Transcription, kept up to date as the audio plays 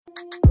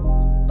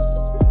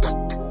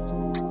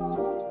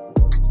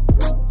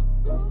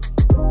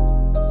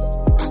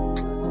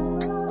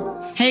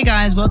Hey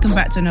guys, welcome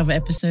back to another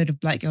episode of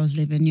Black Girls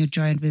Living. You're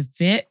joined with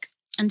Vic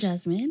and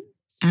Jasmine.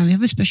 And we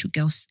have a special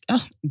girls.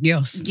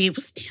 Girls. We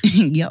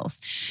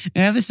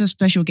have a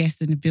special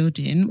guest in the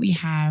building. We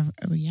have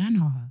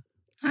Rianna.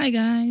 Hi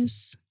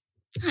guys.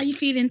 How you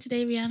feeling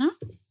today, Rianna?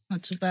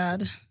 Not too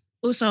bad.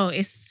 Also,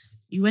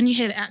 when you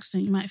hear the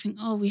accent, you might think,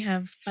 oh, we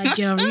have Bad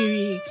Girl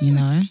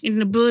Riri in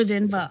the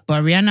building, but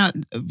Rianna,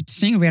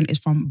 singer Rianna is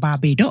from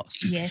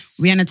Barbados. Yes.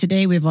 Rianna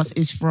today with us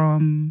is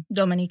from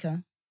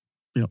Dominica.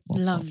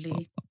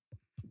 Lovely.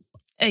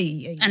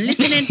 Hey. And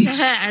listening to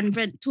her and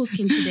Brent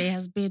talking today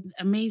has been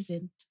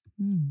amazing.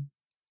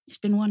 It's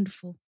been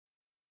wonderful.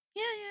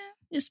 Yeah.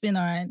 It's been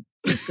all right.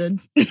 It's good.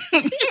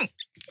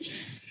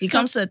 He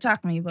comes to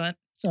attack me, but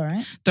it's all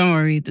right. Don't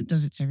worry, that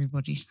does it to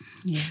everybody.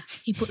 Yeah.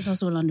 He puts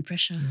us all under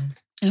pressure. Yeah.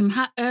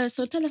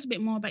 So tell us a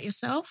bit more about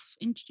yourself.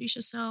 Introduce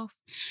yourself,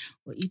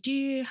 what you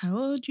do, how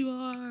old you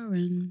are,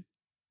 and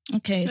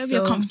so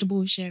you're comfortable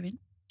with sharing.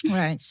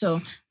 Right,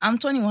 so I'm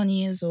 21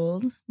 years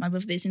old. My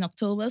birthday's in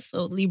October,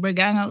 so Libra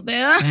gang out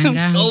there.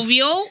 Gang.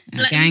 OVO.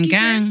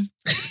 Gang.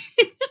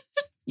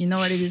 You know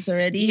what it is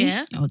already?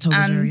 Yeah.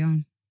 October's very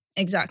young.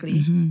 Exactly.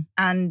 Mm-hmm.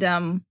 And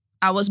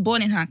I was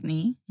born in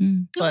Hackney.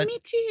 But me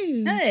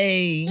too.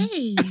 Hey.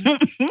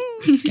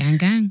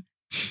 Gang.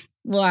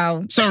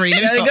 Wow. Sorry,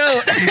 let's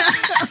go.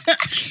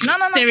 No.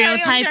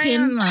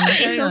 Stereotyping.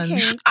 It's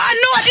okay.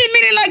 I didn't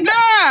mean it like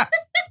that.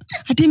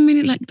 I didn't mean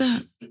it like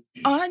that.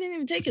 Oh, I didn't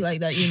even take it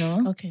like that, you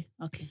know. Okay.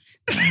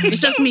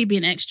 It's just me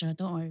being extra.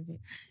 Don't worry about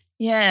it.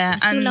 Yeah.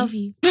 I still love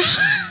you.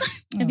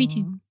 Love you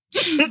too.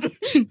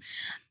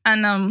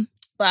 And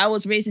but I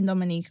was raised in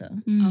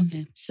Dominica.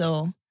 Okay.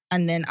 So,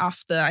 and then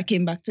after I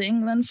came back to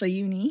England for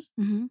uni.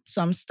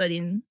 So I'm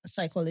studying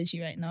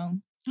psychology right now.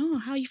 Oh,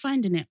 how are you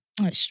finding it?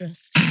 Oh, it's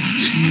stress.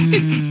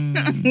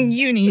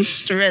 Uni is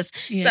stress.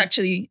 Yeah. It's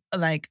actually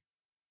like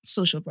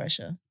social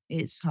pressure.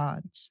 It's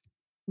hard.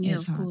 Yeah,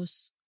 of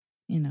course.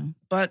 You know,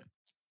 but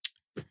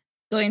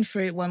going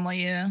through it one more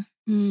year.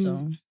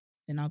 So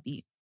then I'll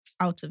be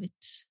out of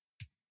it.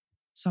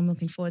 So I'm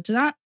looking forward to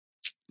that.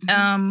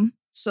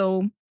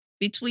 So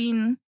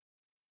between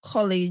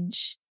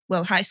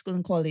high school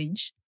and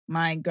college,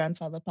 my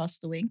grandfather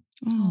passed away.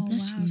 Oh,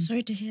 bless you.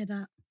 Sorry to hear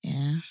that.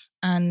 Yeah.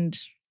 And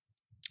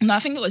no, I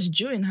think it was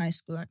during high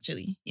school,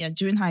 actually. Yeah,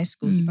 during high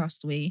school, he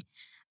passed away.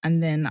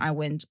 And then I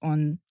went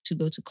on to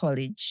go to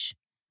college.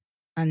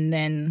 And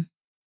then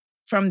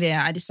from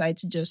there, I decided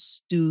to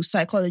just do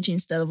psychology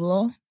instead of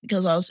law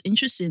because I was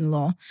interested in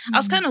law. I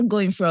was kind of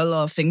going for a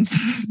lot of things.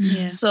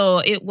 Yeah. So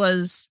it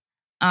was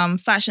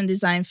fashion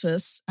design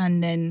first.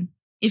 And then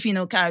if you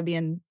know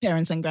Caribbean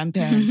parents and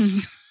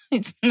grandparents,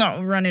 it's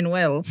not running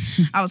well.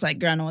 I was like,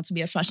 Gran, I want to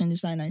be a fashion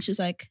designer. And she's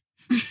like,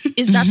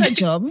 is that a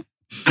job?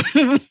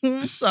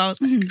 So I was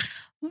like,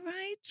 all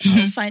right,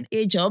 I'll find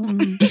a job.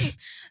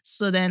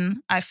 So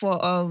then I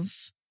thought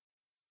of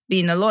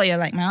being a lawyer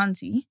like my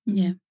auntie.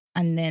 Yeah.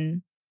 And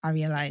then I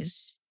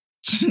realized,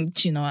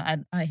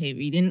 I hate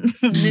reading.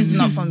 This is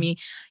not for me.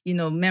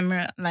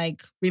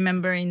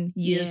 Remembering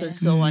years and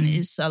so on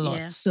is a lot.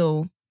 Yeah.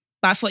 So,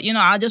 but I thought,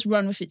 I'll just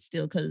run with it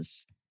still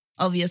because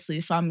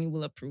obviously family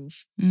will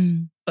approve.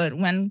 But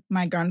when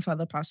my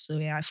grandfather passed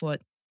away, I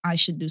thought I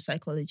should do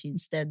psychology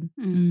instead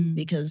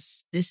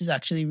because this is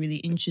actually really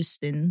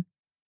interesting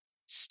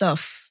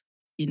stuff.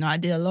 I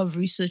did a lot of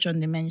research on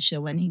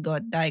dementia when he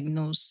got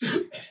diagnosed.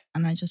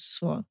 And I just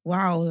thought,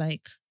 wow,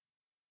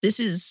 this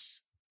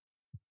is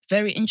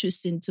very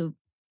interesting to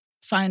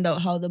find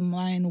out how the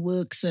mind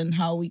works and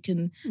how we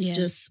can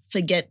just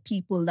forget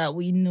people that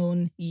we've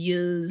known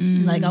years,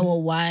 like our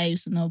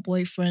wives and our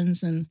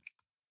boyfriends. And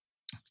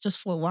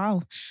just thought,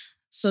 wow.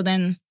 So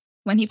then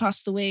when he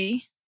passed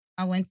away,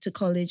 I went to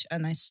college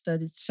and I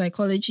studied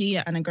psychology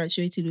and I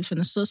graduated with an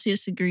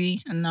associate's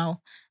degree. And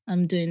now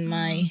I'm doing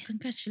my...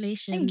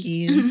 Congratulations. Thank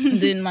you. I'm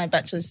doing my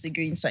bachelor's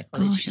degree in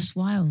psychology. Gosh, that's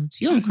wild.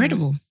 You're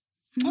incredible.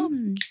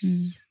 Oh,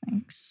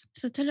 thanks.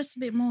 So tell us a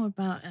bit more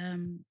about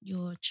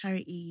your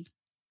charity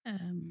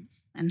and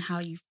how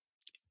you've...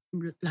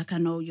 I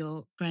know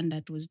your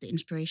granddad was the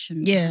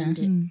inspiration behind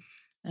it.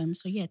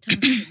 So tell us a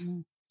bit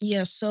more.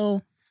 Yeah,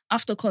 so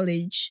after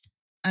college,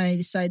 I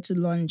decided to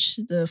launch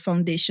the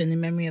foundation in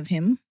memory of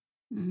him.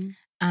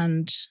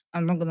 And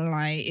I'm not going to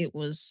lie, it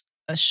was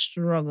a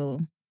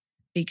struggle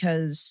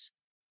because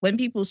when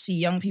people see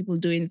young people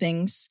doing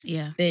things,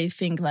 they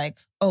think like,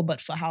 oh, but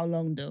for how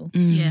long though?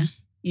 Yeah.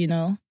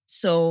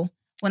 So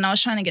when I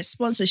was trying to get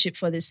sponsorship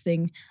for this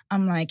thing,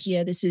 I'm like,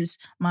 this is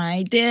my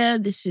idea.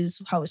 This is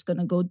how it's going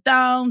to go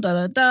down,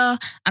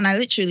 And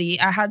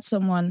I had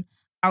someone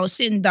I was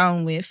sitting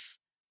down with,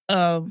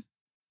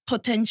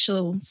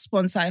 potential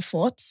sponsor, I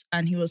thought,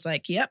 and he was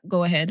like, yep,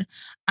 go ahead.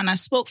 And I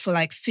spoke for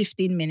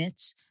 15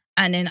 minutes.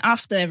 And then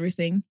after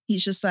everything,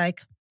 he's just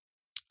like,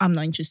 I'm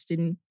not interested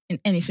in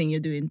anything you're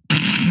doing.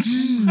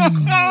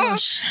 Oh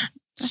gosh,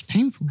 that's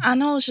painful.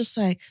 And I was just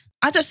like,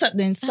 I just sat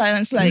there in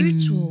silence,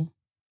 brutal.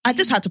 I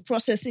just had to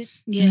process it.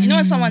 Yeah. You know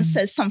when someone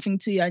says something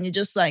to you and you're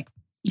just like,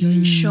 You're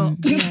in shock.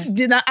 Yeah.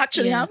 Did that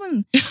actually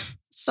happen?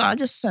 So I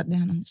just sat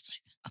down and I'm just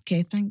like,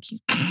 okay, thank you.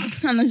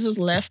 And I just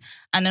left.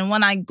 And then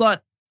when I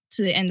got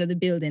to the end of the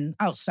building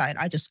outside,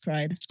 I just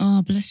cried.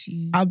 Oh, bless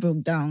you. I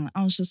broke down.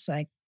 I was just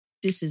like,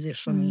 this is it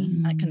for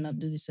me. I cannot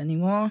do this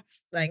anymore.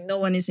 Like, no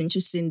one is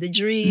interested in the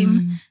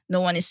dream.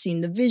 No one is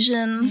seeing the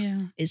vision.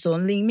 Yeah. It's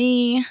only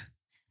me.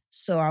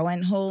 So I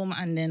went home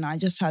and then I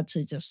just had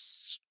to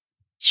just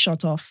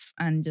shut off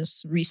and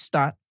just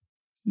restart.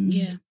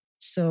 Yeah.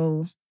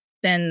 So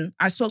then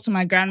I spoke to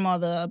my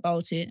grandmother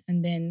about it,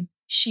 and then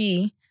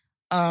she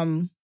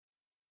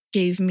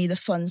gave me the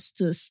funds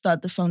to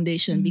start the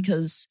foundation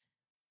because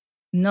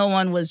no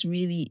one was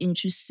really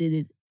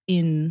interested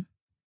in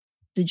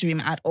the dream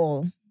at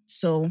all.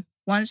 So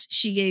once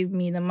she gave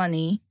me the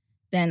money,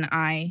 then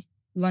I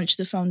launched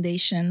the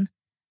foundation,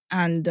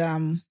 and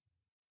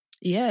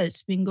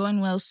it's been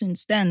going well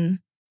since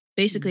then.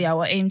 Basically,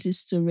 our aim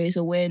is to raise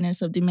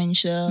awareness of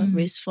dementia,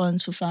 raise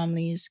funds for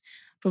families,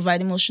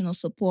 provide emotional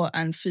support,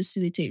 and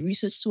facilitate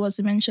research towards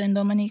dementia in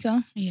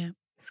Dominica. Yeah.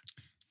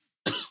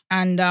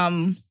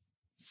 And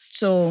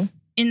so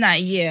in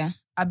that year,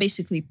 I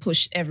basically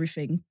pushed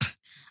everything.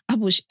 I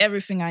pushed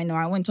everything I know.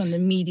 I went on the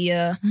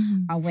media.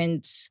 I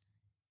went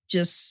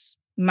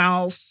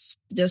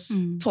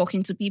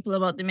talking to people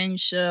about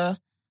dementia.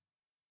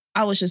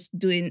 I was just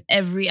doing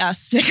every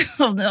aspect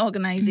of the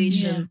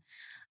organization. Yeah.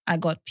 I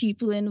got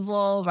people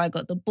involved. I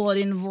got the board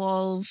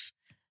involved.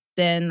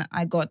 Then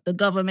I got the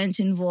government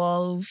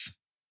involved.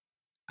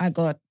 I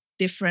got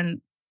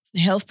different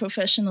health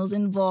professionals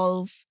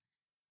involved.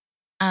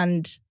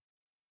 And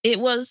it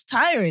was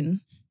tiring,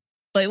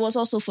 but it was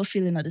also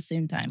fulfilling at the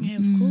same time. Yeah,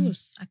 of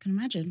course. I can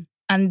imagine.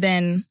 And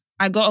then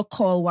I got a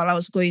call while I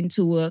was going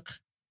to work.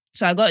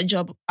 So I got a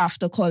job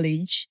after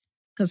college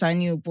because I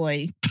knew,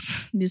 boy,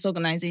 this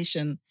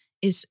organization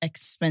is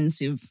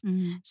expensive.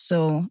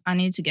 So I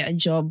need to get a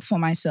job for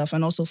myself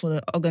and also for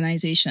the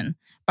organization.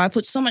 But I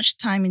put so much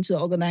time into the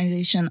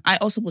organization. I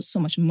also put so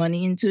much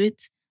money into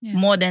it,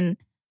 more than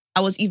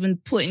I was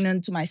even putting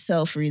into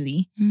myself,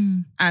 really.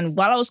 And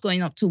while I was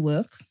going up to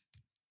work,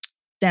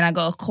 then I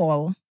got a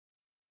call.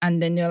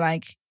 And then they're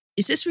like,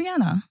 is this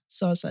Rianna?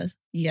 So I was like,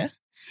 yeah.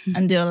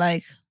 And they're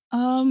like,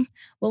 well,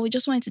 we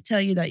just wanted to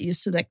tell you that you're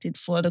selected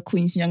for the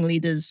Queen's Young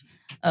Leaders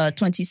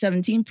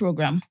 2017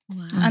 program.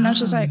 Wow. And I was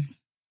just like,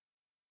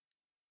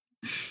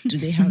 do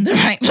they have the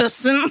right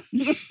person?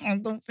 I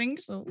don't think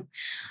so.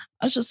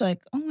 I was just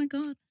like, oh my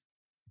God,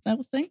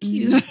 well, thank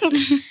you.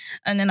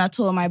 And then I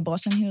told my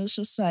boss and he was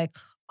just like,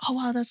 oh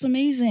wow, that's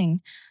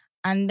amazing.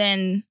 And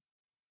then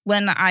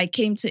when I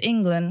came to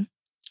England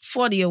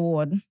for the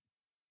award,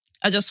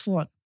 I just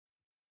thought,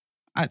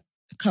 I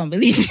can't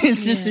believe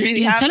this is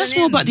really happening. Tell us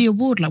more about the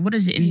award. Like, what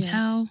does it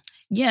entail?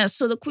 Yeah,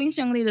 so the Queen's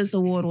Young Leaders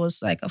Award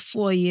was like a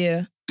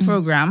 4-year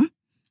program,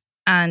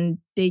 and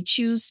they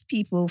choose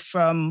people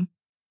from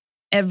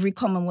every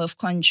Commonwealth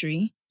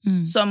country,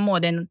 some more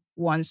than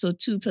one. So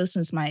 2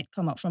 persons might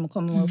come up from a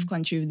Commonwealth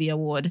country with the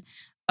award.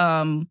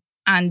 And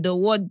the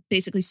award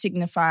basically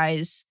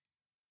signifies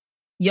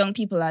young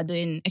people are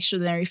doing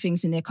extraordinary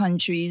things in their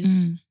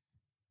countries,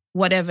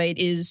 whatever it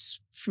is,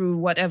 through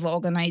whatever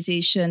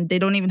organization. They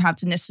don't even have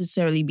to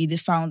necessarily be the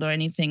founder or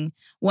anything.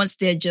 Once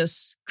they're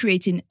just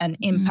creating an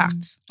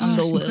impact on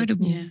the world.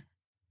 Incredible. Yeah.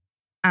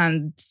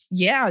 And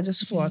I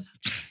just thought...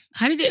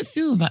 How did it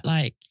feel that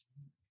like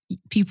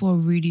people are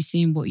really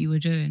seeing what you were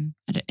doing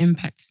and the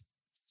impact,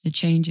 the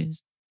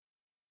changes?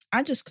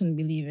 I just couldn't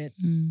believe it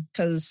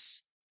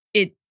because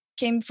it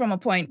came from a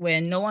point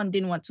where no one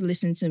didn't want to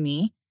listen to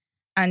me.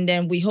 And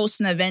then we host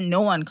an event,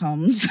 no one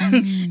comes.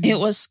 It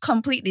was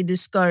completely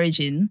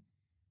discouraging.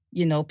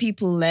 You know,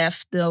 people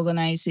left the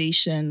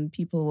organization,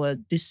 people were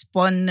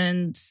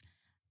despondent,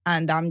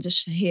 and I'm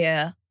just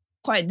here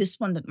quite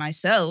despondent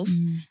myself.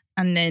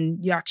 And then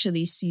you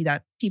actually see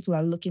that people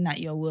are looking at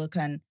your work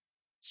and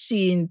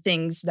seeing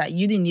things that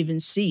you didn't even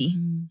see.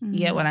 You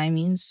get what I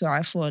mean? So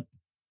I thought,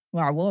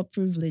 wow, what a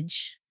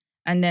privilege.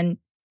 And then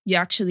you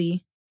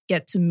actually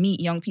get to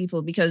meet young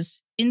people,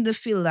 because in the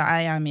field that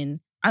I am in,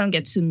 I don't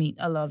get to meet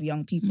a lot of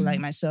young people like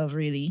myself,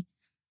 really.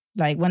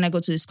 Like when I go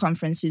to these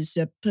conferences,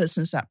 there are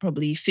persons that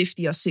probably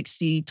 50 or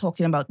 60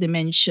 talking about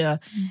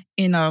dementia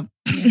in a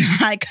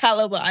high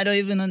caliber. I don't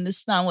even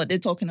understand what they're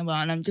talking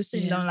about. And I'm just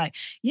sitting down like,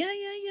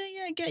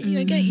 I get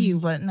you.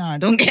 But no, I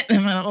don't get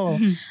them at all.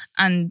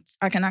 And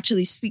I can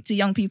actually speak to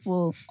young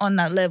people on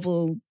that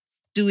level,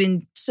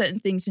 doing certain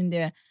things in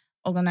their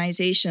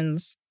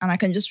organizations, and I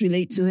can just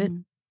relate to it.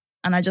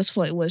 And I just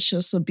thought it was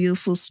just a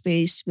beautiful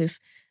space with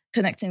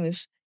connecting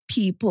with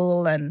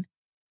people, and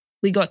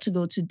we got to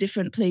go to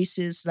different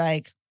places.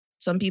 Like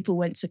some people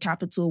went to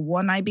Capital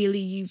One, I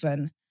believe,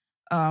 and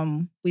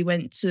we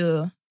went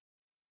to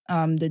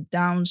the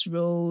Downs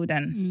Road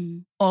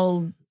and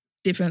all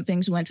different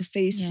things. We went to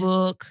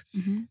Facebook.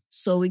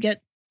 So we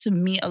get to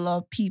meet a lot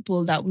of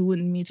people that we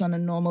wouldn't meet on a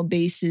normal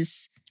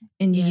basis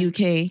in the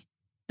UK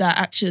that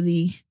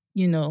actually,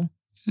 you know,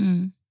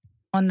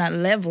 on that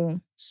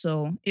level.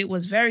 So it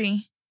was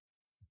very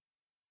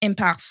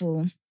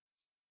impactful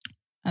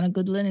and a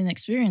good learning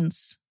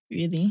experience.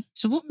 really.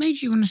 So what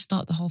made you want to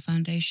start the whole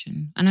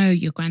foundation? I know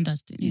your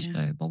granddad's the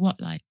inspo, but what,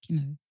 like, you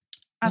know,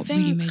 what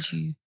really made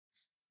you?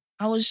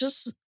 I was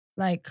just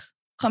like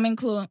coming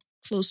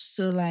close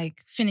to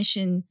like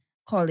finishing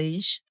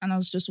college, and I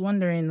was just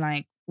wondering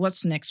like,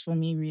 what's next for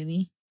me,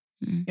 really?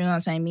 You know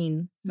what I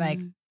mean? Like,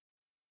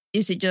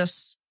 is it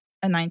just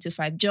a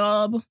 9-to-5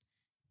 job?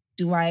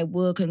 Do I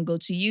work and go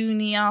to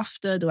uni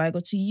after? Do I go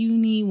to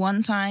uni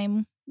one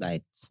time?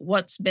 Like,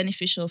 what's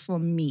beneficial for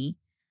me?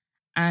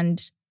 And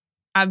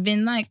I've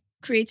been like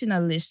creating a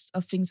list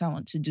of things I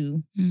want to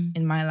do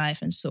in my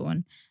life and so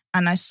on.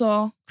 And I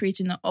saw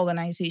creating an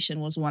organization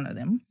was one of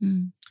them.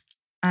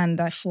 And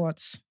I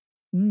thought,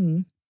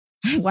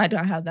 why do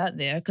I have that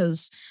there?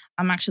 Because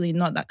I'm actually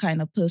not that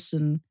kind of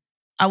person.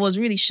 I was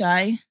really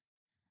shy.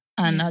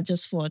 And I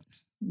just thought,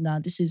 nah,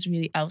 this is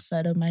really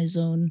outside of my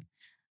zone.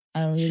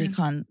 I really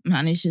can't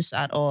manage this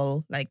at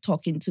all. Like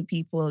talking to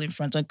people in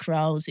front of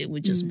crowds, it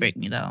would just break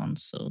me down.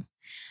 So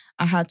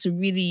I had to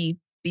really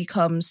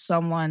become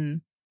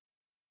someone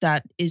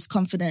that is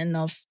confident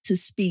enough to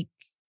speak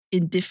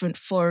in different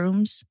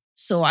forums.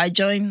 So I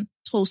joined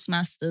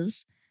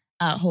Toastmasters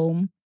at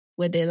home,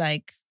 where they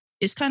like,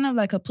 it's kind of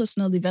like a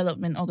personal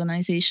development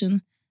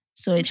organization.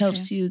 So it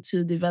helps you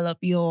to develop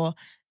your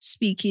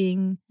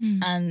speaking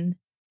and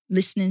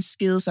listening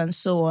skills and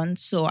so on.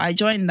 So I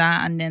joined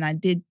that, and then I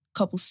did a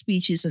couple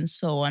speeches and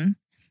so on.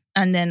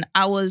 And then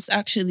I was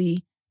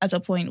actually at a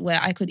point where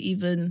I could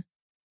even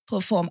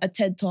perform a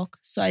TED Talk.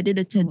 So I did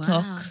a TED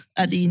Talk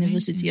at the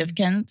University of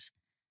Kent.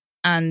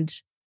 And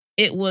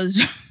it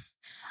was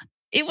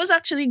it was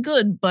actually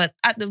good. But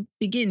at the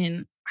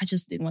beginning, I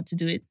just didn't want to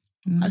do it.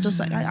 I was just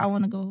like, I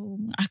want to go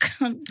home. I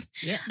can't.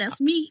 Yeah, that's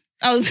me.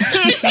 I was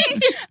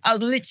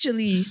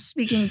literally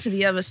speaking to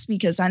the other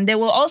speakers, and they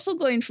were also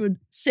going through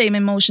same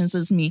emotions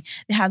as me.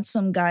 They had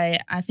some guy,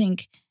 I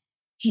think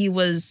he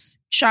was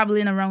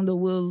traveling around the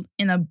world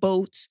in a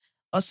boat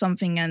or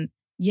something, and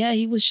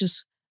he was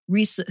just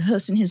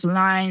rehearsing his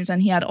lines,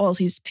 and he had all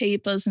his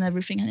papers and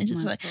everything, and it's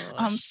just gosh.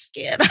 I'm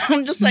scared.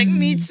 I'm just like,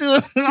 me too.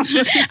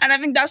 And I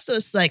think that's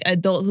just like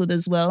adulthood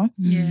as well.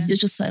 Yeah. You're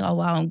just like, oh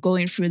wow, I'm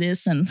going through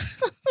this, and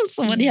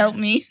somebody help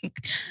me.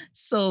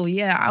 So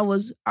I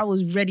was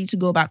ready to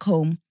go back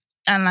home,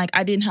 and like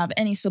I didn't have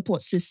any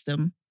support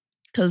system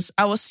because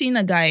I was seeing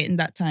a guy in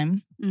that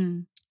time,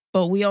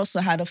 but we also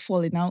had a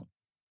falling out.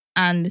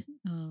 And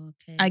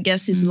I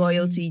guess his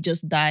loyalty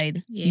just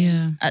died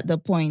at the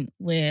point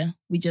where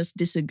we just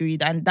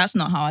disagreed. And that's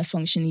not how I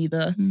function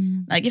either.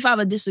 Like if I have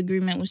a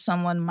disagreement with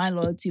someone, my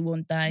loyalty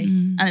won't die.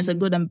 And it's a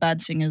good and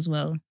bad thing as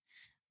well.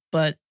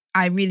 But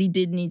I really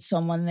did need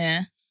someone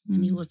there.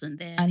 And he wasn't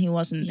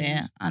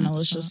there. And I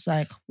was just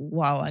like,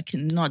 wow, I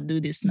cannot do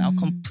this now.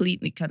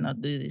 Completely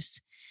cannot do this.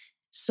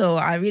 So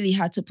I really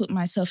had to put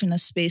myself in a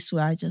space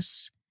where I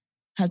just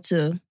had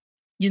to,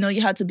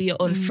 you had to be your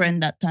own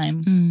friend that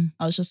time.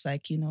 I was just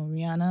like,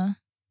 Rianna,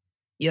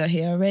 you're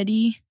here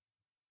already.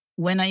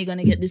 When are you going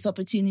to get this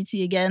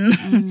opportunity again?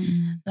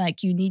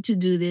 Like, you need to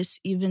do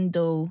this, even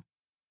though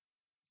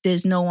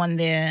there's no one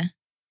there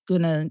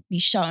going to be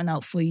shouting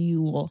out for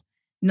you, or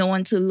no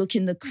one to look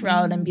in the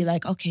crowd and be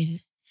like,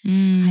 okay,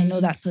 I know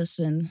that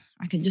person.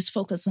 I can just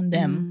focus on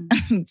them.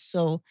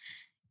 So,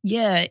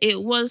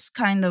 it was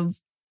kind of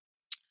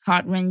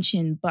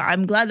heart-wrenching, but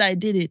I'm glad I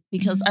did it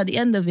because at the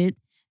end of it,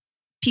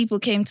 people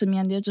came to me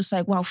and they're just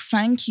like, wow,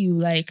 thank you.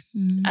 Like,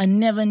 I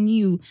never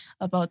knew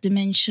about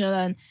dementia.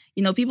 And,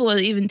 people were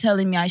even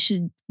telling me I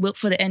should work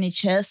for the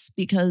NHS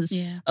because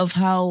of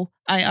how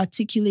I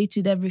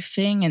articulated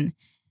everything. And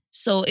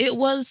so it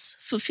was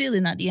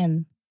fulfilling at the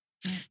end.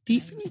 Do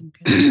you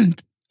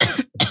think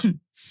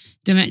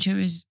dementia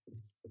is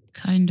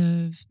kind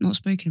of not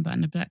spoken about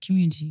in the Black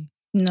community?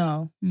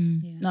 No,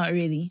 not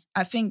really.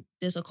 I think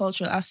there's a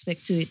cultural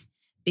aspect to it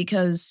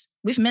because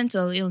with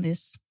mental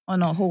illness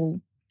on a whole,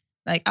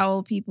 like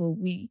our people,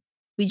 we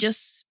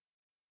just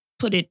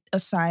put it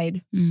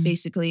aside,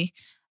 basically.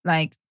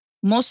 Like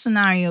most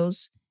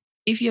scenarios,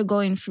 if you're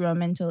going through a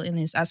mental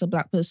illness as a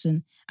Black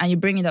person and you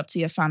bring it up to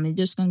your family,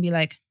 they're just going to be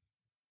like,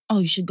 oh,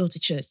 you should go to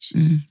church.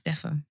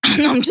 Definitely.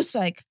 And I'm just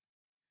like,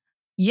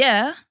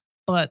 yeah,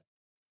 but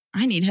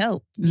I need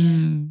help.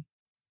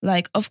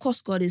 Like, of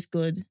course, God is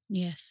good.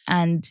 Yes.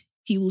 And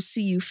he will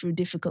see you through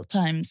difficult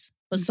times.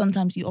 But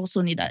sometimes you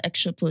also need that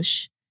extra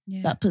push,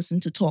 that person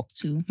to talk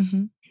to.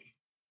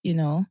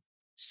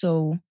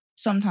 So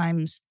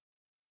sometimes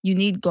you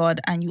need God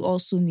and you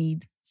also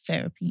need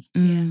therapy.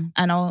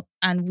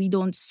 And we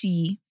don't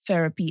see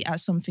therapy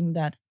as something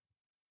that,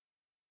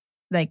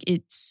 like,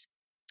 it's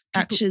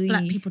actually...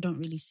 Black people don't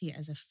really see it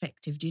as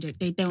effective, do they?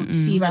 They don't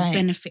see the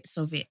benefits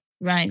of it.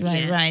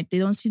 Right. They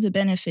don't see the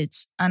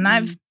benefits. And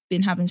I've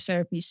been having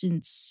therapy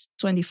since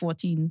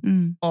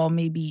 2014 or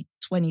maybe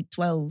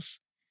 2012,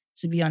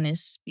 to be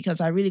honest, because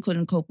I really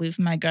couldn't cope with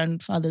my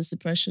grandfather's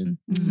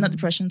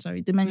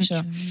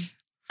dementia.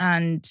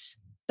 And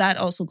that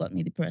also got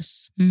me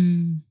depressed.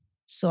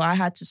 So I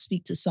had to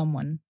speak to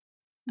someone.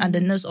 And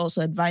the nurse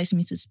also advised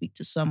me to speak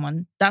to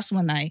someone. That's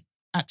when I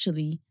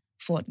actually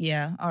thought,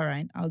 all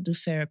right, I'll do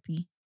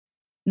therapy.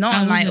 Not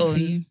on my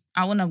own.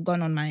 I wouldn't have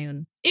gone on my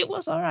own. It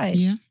was all right.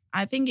 Yeah.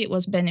 I think it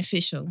was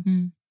beneficial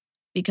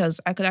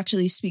because I could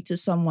actually speak to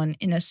someone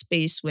in a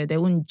space where they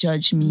wouldn't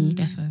judge me.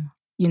 Definitely.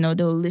 You know,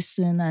 they'll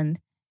listen and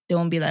they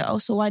won't be like, oh,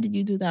 so why did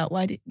you do that?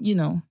 Why did,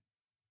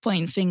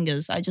 pointing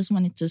fingers. I just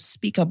wanted to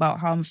speak about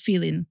how I'm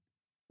feeling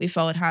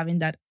without having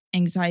that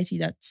anxiety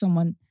that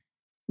someone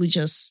would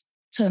just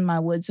turn my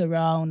words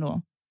around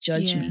or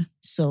judge me.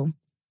 So,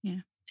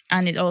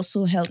 and it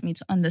also helped me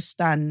to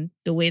understand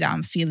the way that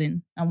I'm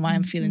feeling and why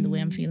I'm feeling the way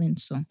I'm feeling.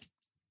 So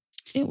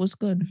it was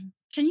good.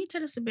 Can you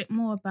tell us a bit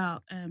more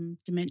about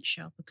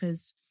dementia?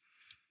 Because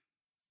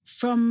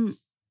from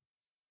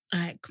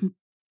like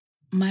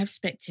my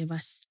perspective,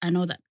 I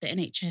know that the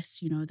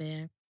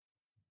NHS,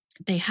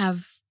 they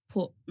have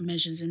put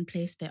measures in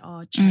place. There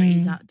are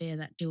charities out there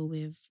that deal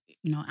with,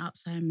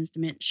 Alzheimer's,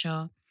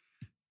 dementia.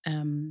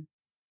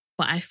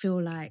 But I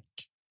feel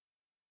like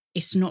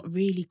it's not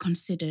really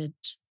considered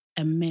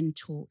a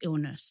mental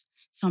illness.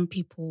 Some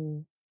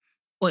people,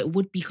 or it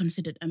would be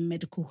considered a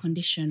medical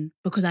condition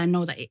because I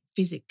know that it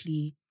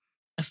physically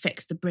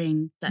affects the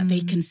brain, that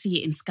they can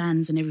see it in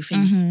scans and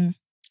everything.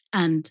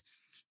 And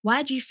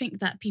why do you think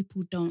that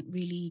people don't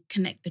really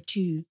connect the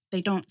two?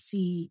 They don't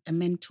see a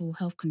mental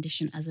health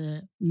condition as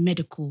a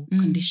medical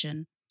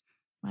condition.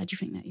 Why do you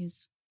think that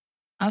is?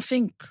 I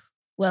think,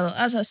 well,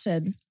 as I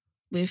said,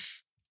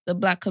 with the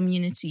Black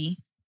community,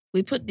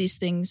 we put these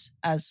things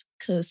as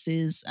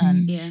curses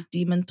and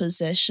demon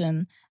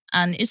possession.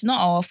 And it's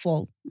not our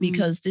fault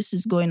because this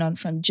is going on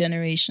from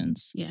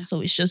generations. Yeah.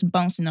 So it's just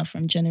bouncing up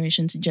from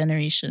generation to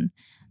generation.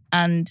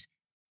 And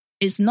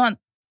it's not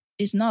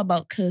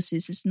about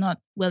curses. It's not,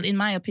 well, in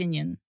my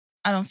opinion,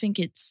 I don't think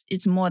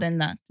it's more than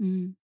that.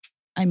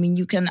 I mean,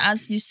 you can,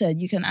 as you said,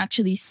 you can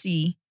actually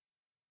see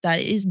that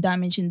it is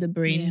damaging the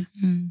brain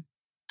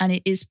and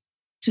it is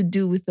to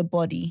do with the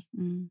body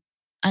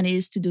and it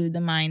is to do with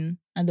the mind,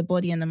 and the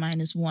body and the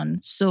mind is one.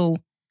 So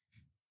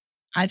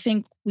I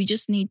think we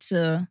just need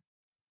to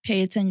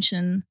pay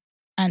attention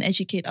and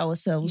educate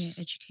ourselves.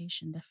 Yeah,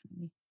 education,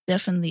 definitely.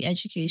 Definitely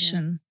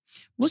education.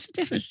 Yeah. What's the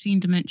difference between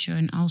dementia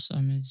and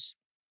Alzheimer's?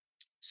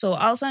 So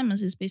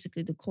Alzheimer's is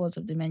basically the cause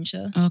of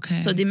dementia.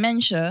 Okay. So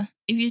dementia,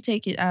 if you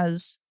take it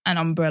as an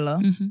umbrella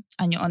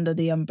and you're under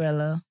the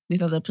umbrella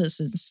with other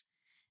persons,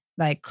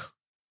 like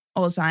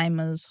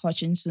Alzheimer's,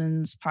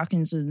 Hutchinson's,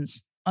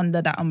 Parkinson's,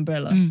 under that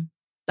umbrella.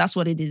 That's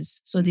what it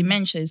is. So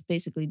dementia is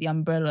basically the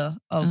umbrella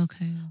of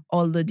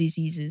all the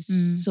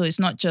diseases. So it's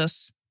not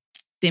just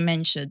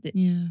dementia.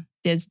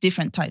 There's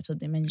different types of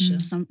dementia.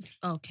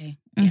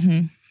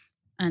 Yeah.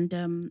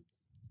 And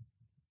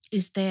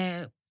is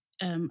there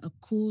a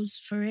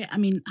cause for it? I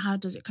mean, how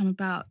does it come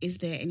about? Is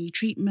there any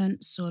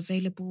treatments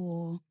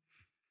available?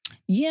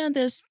 Yeah,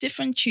 there's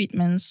different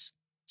treatments.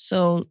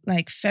 So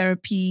like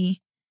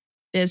therapy,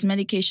 there's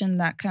medication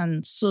that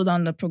can slow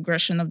down the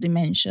progression of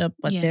dementia,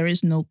 but there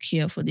is no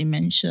cure for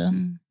dementia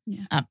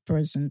at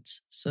present.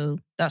 So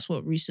that's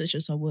what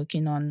researchers are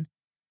working on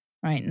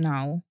right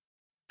now.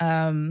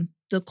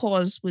 The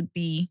cause would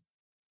be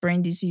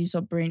brain disease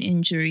or brain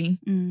injury.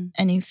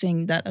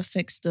 Anything that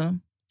affects the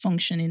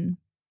functioning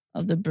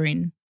of the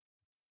brain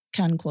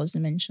can cause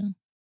dementia.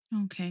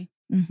 Okay.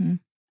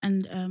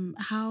 And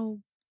how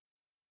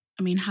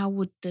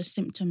would the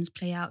symptoms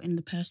play out in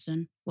the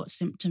person? What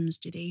symptoms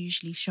do they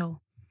usually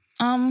show?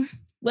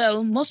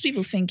 Well, most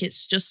people think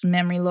it's just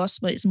memory loss,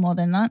 but it's more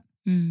than that.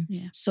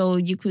 Yeah. So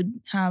you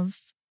could have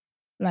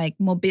like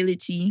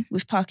mobility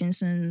with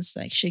Parkinson's,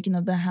 like shaking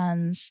of the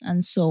hands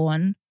and so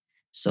on.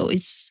 So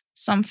it's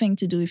something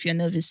to do with your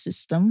nervous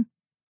system.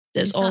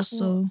 There's Is that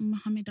also what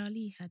Muhammad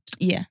Ali had.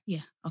 Yeah.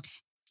 Yeah. Okay.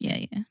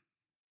 Yeah.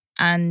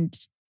 And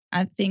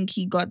I think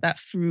he got that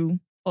through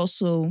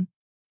also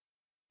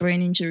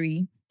brain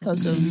injury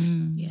because of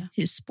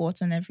his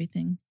sport and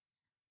everything.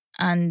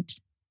 And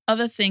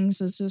other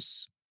things is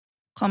just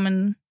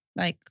common,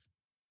 like,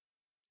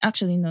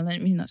 actually, no,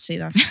 let me not say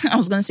that. I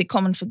was going to say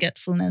common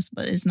forgetfulness,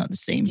 but it's not the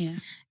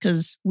same.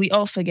 Because we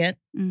all forget,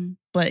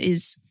 but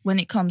is when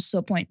it comes to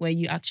a point where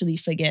you actually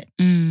forget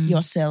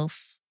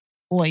yourself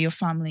or your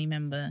family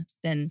member,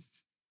 then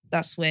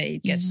that's where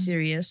it gets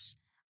serious.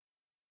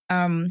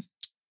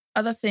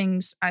 Other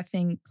things I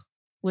think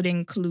would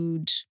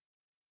include,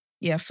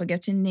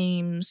 forgetting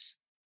names,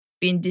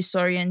 being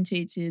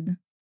disorientated,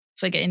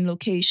 forgetting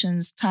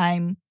locations,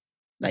 time.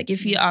 Like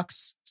if you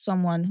ask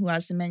someone who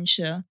has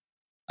dementia,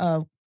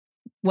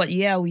 what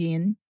year are we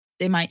in?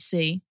 They might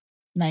say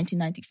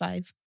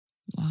 1995.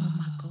 Wow. Oh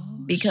my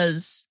gosh.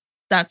 Because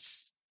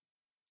that's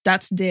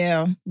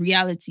their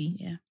reality.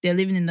 Yeah. They're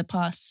living in the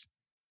past.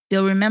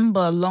 They'll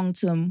remember long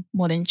term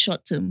more than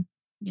short term.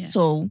 Yeah.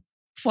 So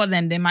for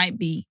them, they might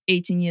be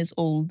 18 years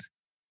old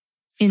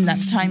in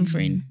that time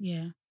frame.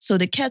 Yeah. So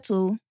the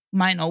kettle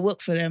might not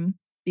work for them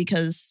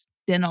because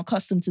they're not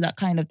accustomed to that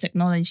kind of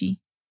technology.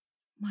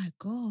 My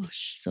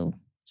gosh. So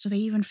they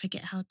even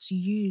forget how to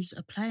use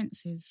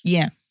appliances.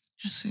 Yeah.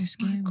 That's so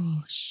scary. My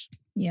gosh.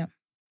 Yeah.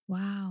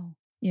 Wow.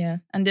 Yeah.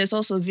 And there's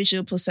also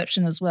visual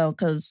perception as well,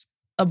 because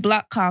a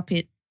black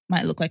carpet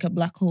might look like a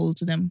black hole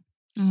to them.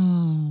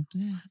 Oh,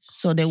 bless.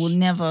 So they will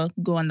never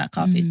go on that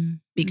carpet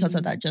because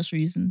of that just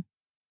reason.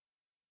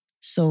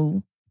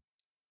 So,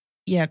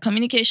 yeah,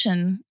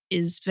 communication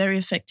is very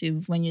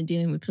effective when you're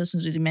dealing with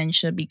persons with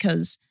dementia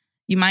because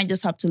you might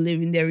just have to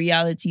live in their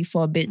reality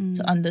for a bit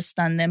to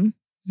understand them.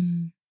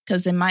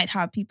 Because they might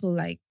have people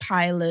like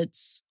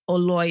pilots or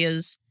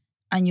lawyers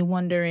and you're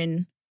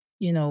wondering,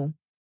 you know,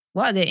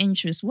 what are their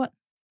interests?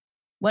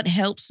 What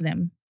helps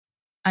them?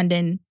 And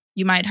then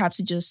you might have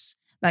to just,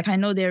 like I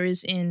know there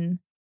is in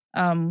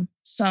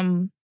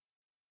some,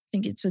 I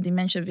think it's a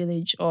dementia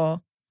village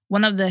or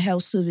one of the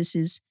health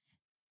services,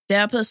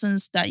 there are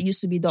persons that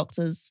used to be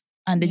doctors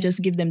and they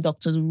just give them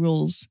doctors'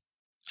 roles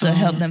to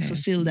help them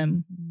fulfill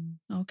them.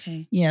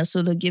 Okay. Yeah,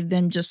 so they'll give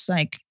them just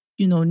like,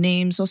 you know,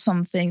 names or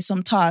something,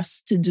 some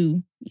tasks to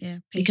do. Yeah.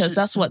 Because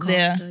that's what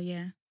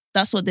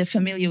that's what they're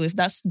familiar with.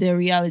 That's their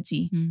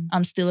reality.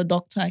 I'm still a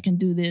doctor. I can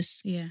do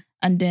this. Yeah.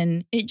 And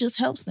then it just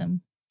helps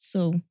them.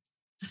 So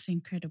that's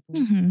incredible.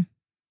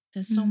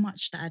 There's so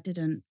much that I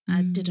didn't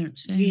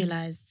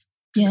realize.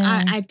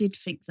 Yeah. I did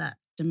think that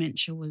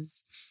dementia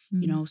was,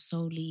 you know,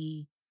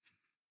 solely,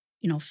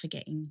 you know,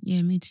 forgetting.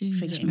 Yeah, me too.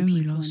 Forgetting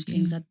people and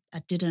things. I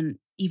didn't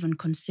even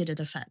consider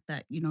the fact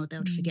that, you know, they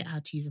would forget how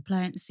to use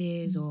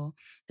appliances or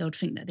they would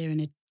think that they're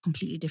in a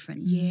completely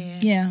different year.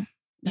 Yeah.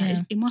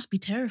 It must be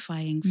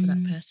terrifying for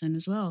that person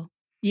as well.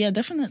 Yeah,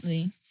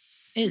 definitely.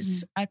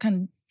 It's I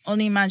can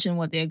only imagine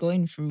what they're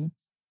going through.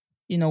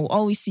 You know,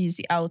 all we see is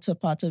the outer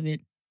part of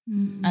it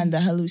and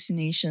the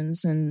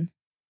hallucinations and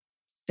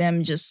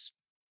them just,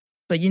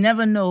 but you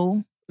never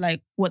know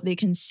like what they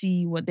can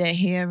see, what they're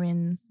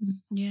hearing,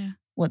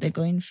 what they're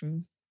going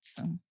through.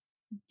 So,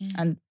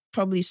 and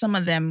probably some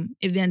of them,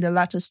 if they're in the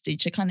latter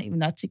stage, they can't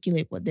even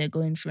articulate what they're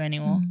going through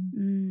anymore.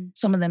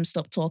 Some of them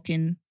stop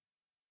talking.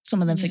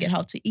 Some of them forget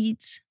how to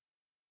eat.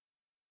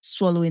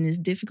 Swallowing is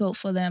difficult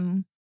for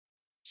them.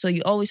 So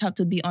you always have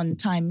to be on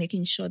time,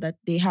 making sure that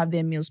they have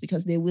their meals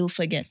because they will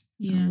forget.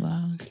 Yeah. Oh,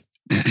 wow.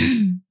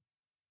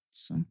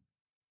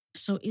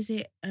 So is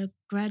it a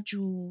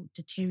gradual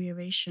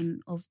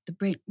deterioration of the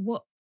brain?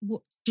 What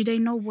do they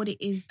know what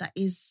it is that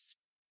is,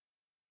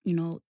 you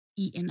know,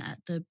 eating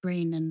at the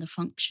brain and the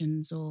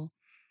functions? Or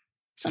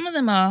some of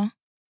them are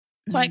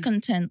quite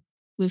content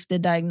with the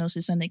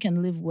diagnosis and they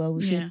can live well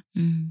with it.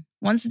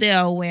 Once they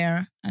are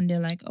aware and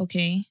they're like,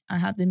 okay, I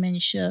have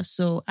dementia,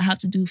 so I have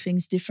to do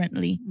things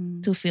differently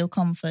to feel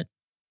comfort.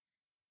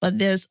 But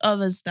there's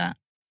others that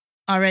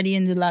are already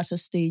in the latter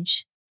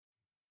stage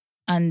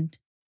and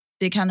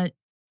they kind of,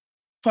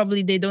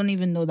 probably they don't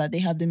even know that they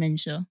have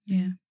dementia.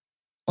 Yeah.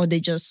 Or they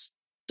just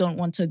don't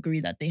want to agree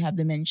that they have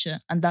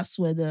dementia. And that's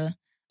where the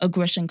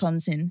aggression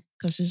comes in.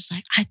 Because it's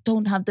like, I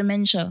don't have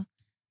dementia.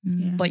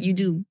 But you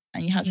do.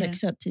 And you have to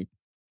accept it.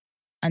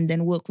 And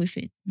then work with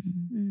it.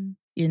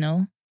 You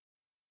know?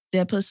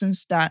 There are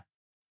persons that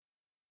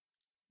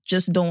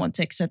just don't want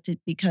to accept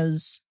it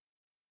because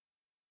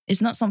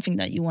it's not something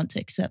that you want to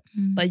accept.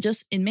 But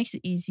it makes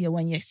it easier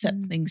when you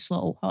accept things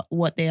for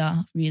what they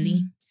are,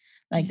 really.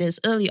 Like there's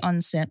early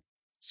onset.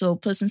 So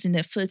persons in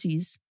their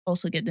 30s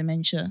also get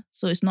dementia.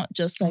 So it's not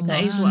just like...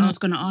 that is what I was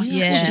going to ask.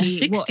 Yeah.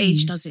 What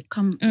age does it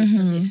come?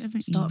 Does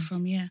it start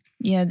from? Yeah.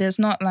 Yeah, there's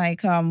not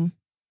like an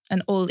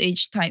old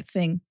age type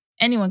thing.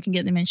 Anyone can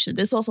get dementia.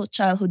 There's also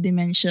childhood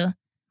dementia.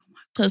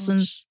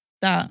 Persons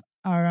that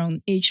are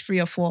around age 3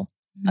 or 4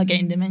 are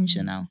getting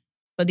dementia now.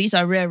 But these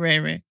are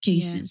rare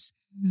cases.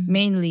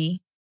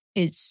 Mainly,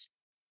 it's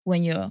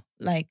when you're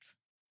like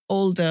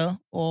older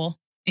or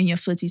in your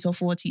 30s or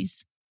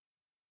 40s.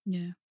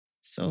 Yeah.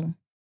 So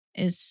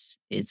it's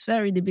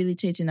very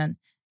debilitating. And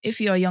if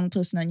you're a young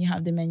person and you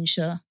have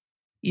dementia,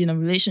 you know,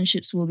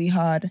 relationships will be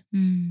hard.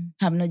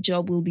 Having a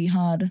job will be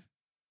hard.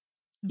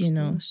 Of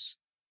course.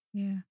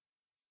 Yeah.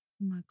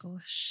 Oh my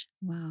gosh.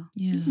 Wow.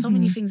 Yeah. So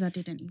many things I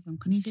didn't even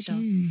consider.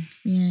 Me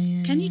too.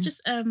 Yeah. Can you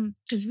just,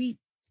 because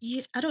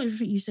I don't even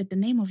think you said the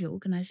name of your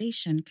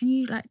organization. Can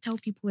you like tell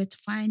people where to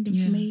find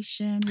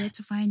information, where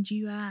to find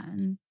you at?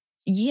 And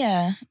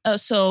yeah.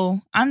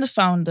 So I'm the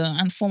founder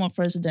and former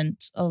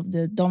president of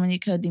the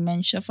Dominica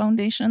Dementia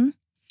Foundation.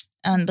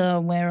 And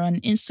we're on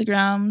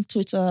Instagram,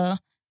 Twitter,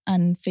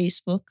 and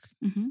Facebook.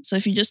 So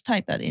if you just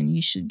type that in,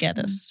 you should get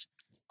us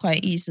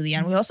quite easily.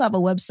 And we also have a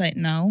website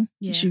now,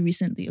 which we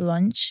recently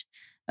launched.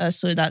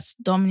 So that's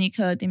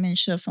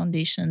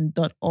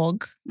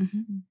dominicadementiafoundation.org.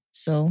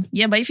 So,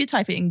 yeah, but if you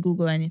type it in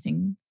Google or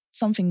anything,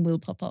 something will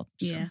pop up.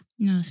 So. Yeah.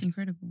 No, it's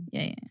incredible.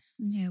 Yeah.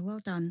 Yeah, well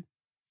done.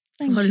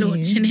 Thank for you.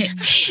 launching it.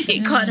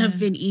 It can't have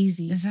been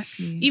easy.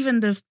 Exactly.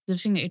 Even the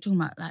thing that you're talking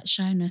about, like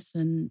shyness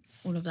and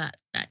all of that,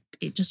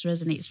 it just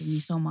resonates with me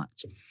so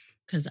much.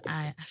 Because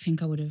I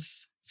think I would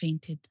have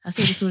fainted. I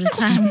say this all the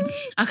time.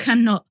 I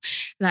cannot.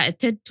 Like a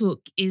TED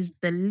Talk is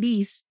the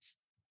least...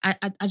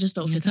 I just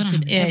don't think I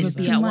could ever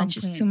be at one point.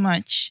 It's too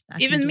much.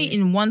 Even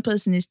meeting one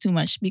person is too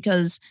much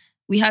because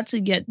we had to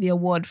get the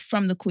award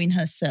from the Queen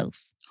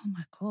herself. Oh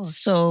my gosh.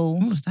 So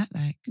what was that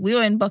like? We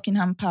were in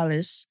Buckingham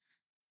Palace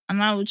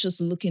and I was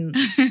just looking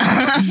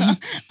I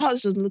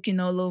was just looking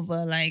all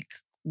over like,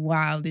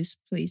 wow, this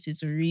place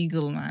is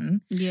regal,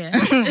 man. Yeah.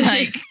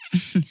 Like,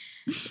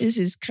 this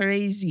is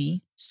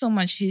crazy. So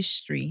much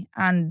history.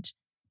 And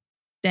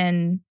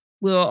then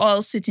we were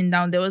all sitting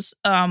down. There was,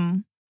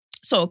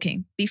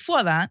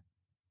 before that,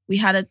 we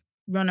had a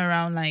run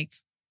around like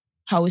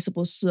how we're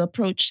supposed to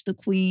approach the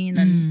Queen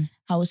and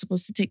how we're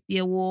supposed to take the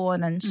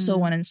award and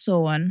so on and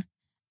so on.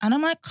 And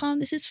I'm like, calm,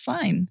 this is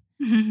fine.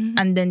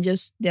 And then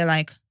they're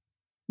like,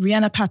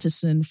 Rianna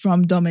Patterson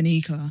from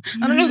Dominica.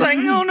 And I'm just like,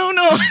 no.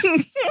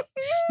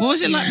 What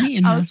was it like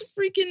meeting her? I was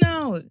freaking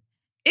out.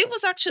 It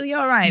was actually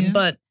all right,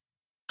 but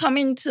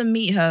coming to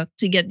meet her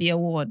to get the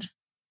award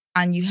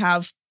and you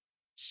have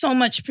so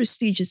much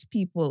prestigious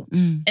people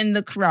in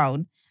the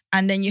crowd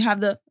and then you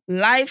have the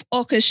live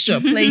orchestra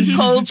playing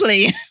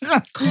Coldplay.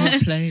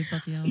 Coldplay,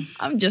 bloody hell.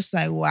 I'm just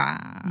like,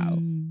 wow.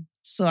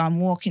 So I'm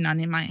walking and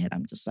in my head,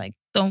 I'm just like,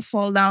 don't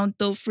fall down,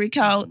 don't freak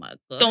out,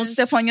 don't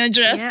step on your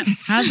dress. Yeah.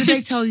 How did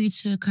they tell you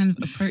to kind of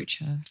approach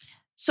her?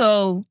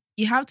 So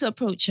you have to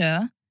approach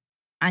her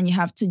and you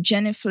have to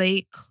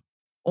genuflect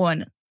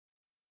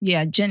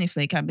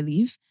genuflect, I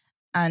believe.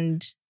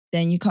 And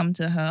then you come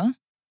to her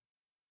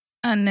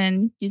and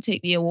then you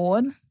take the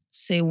award,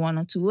 say one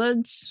or two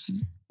words.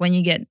 When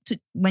you get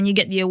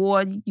the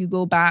award, you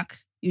go back,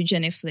 you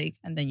genuflect,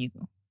 and then you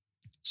go.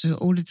 So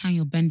all the time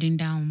you're bending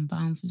down,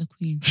 bound for the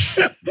Queen.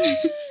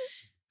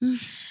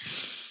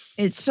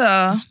 It's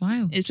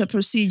wild. It's a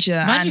procedure.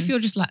 Imagine if you're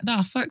just like,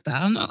 nah, fuck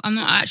that. I'm not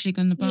actually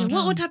going to bow down.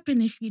 What would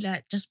happen if you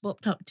like just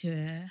bopped up to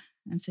her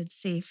and said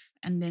safe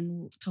and then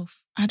walked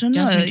off? I don't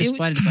know.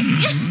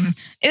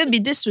 It would be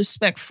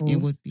disrespectful. It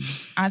would be.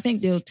 I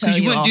think they'll tell you.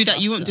 Because you wouldn't do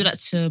that. You wouldn't do that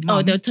to mum.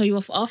 Oh, they'll tell you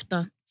off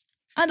after.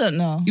 I don't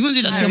know. You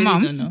wouldn't do that to your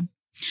mum. I don't know.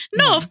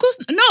 No, of course.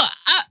 No,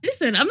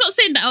 listen, I'm not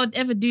saying that I would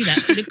ever do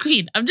that to the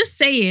Queen. I'm just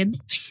saying,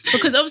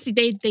 because obviously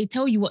they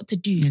tell you what to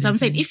do. Yeah, so I'm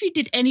saying, if you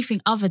did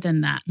anything other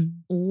than that,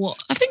 what?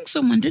 I think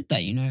someone did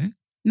that,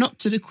 Not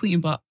to the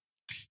Queen, but...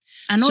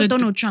 I know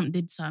Donald Trump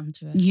did something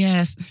to her.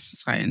 Yes,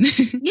 something.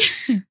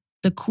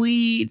 The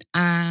Queen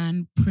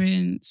and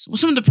Prince... Well,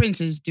 some of the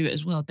princes do it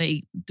as well.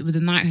 They with the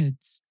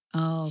knighthoods.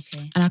 Oh,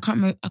 okay. And I can't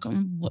remember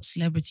what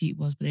celebrity it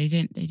was, but they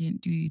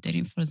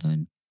didn't follow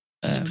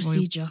the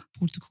procedure. Royal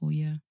protocol,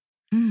 yeah.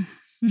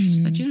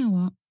 She's like, you know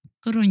what?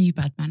 Good on you,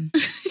 bad man.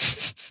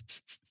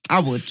 I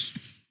would.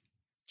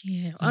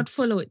 Yeah, I'd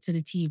follow it to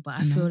the T, but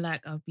I feel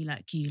like I'd be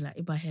like you. Like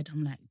in my head,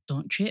 I'm like,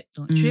 don't trip.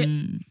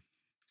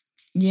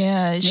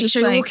 Yeah, it's Make just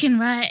sure like, you're walking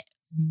right.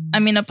 I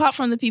mean, apart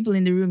from the people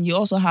in the room, you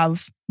also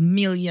have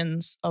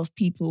millions of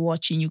people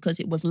watching you because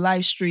it was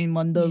live streamed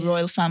on the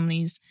royal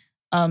family's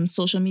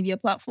social media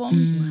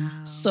platforms.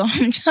 Wow. So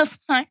I'm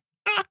just like,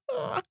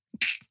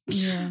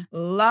 yeah,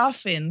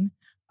 laughing.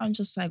 I'm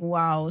just like,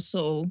 wow.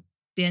 So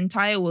the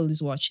entire world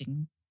is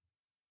watching.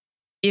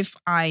 If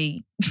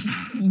I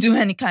do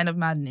any kind of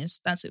madness,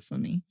 that's it for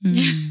me.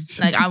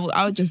 Like I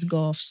would just go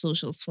off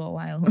socials for a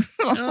while.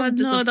 Oh no,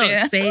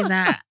 don't say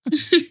that.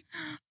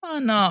 Oh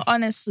no,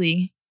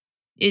 honestly,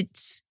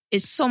 it's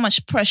so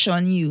much pressure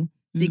on you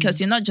because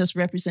you're not just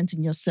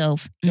representing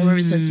yourself, you're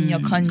representing your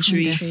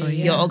country,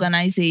 your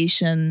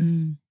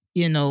organization,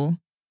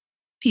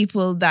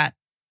 people that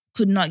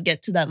could not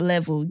get to that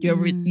level.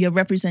 You're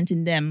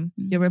representing them.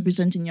 You're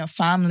representing your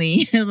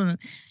family.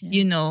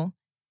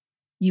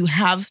 You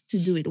have to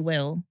do it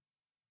well,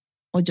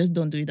 or just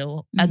don't do it at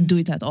all. Do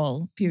it at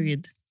all.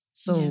 Period.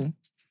 So,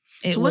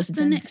 what's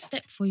the next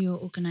step for your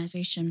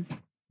organization?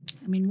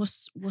 I mean,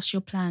 what's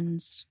your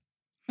plans?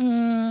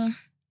 I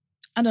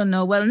don't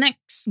know. Well,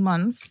 next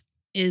month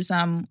is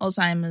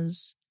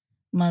Alzheimer's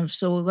month,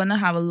 so we're gonna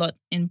have a lot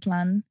in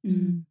plan.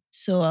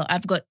 So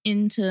I've got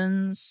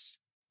interns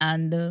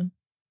and the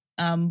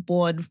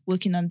board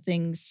working on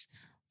things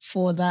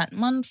for that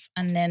month.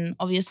 And then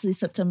obviously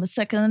September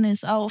 2nd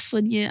is our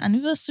 3rd year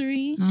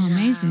anniversary. Oh,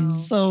 amazing.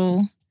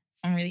 So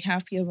I'm really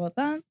happy about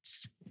that.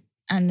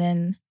 And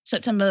then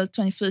September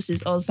 21st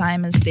is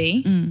Alzheimer's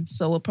Day.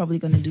 So we're probably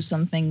going to do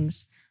some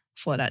things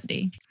for that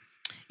day.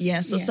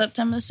 So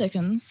September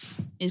 2nd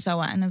is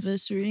our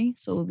anniversary.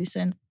 So we'll be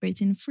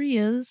celebrating 3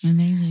 years.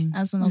 Amazing.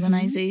 As an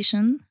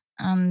organization.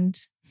 And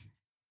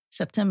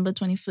September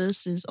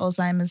 21st is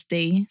Alzheimer's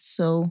Day.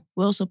 So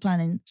we're also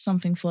planning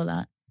something for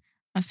that.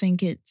 I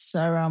think it's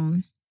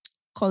a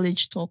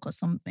college talk or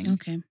something.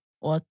 Okay.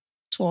 Or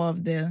tour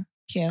of the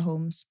care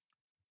homes.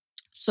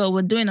 So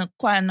we're doing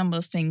quite a number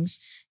of things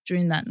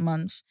during that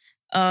month.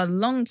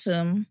 Long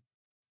term,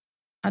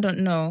 I don't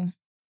know.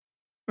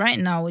 Right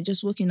now, we're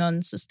just working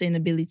on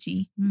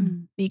sustainability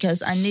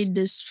because I need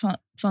this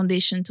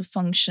foundation to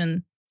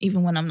function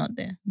even when I'm not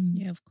there.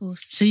 Yeah, of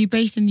course. So you're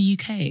based in the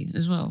UK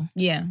as well?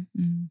 Yeah.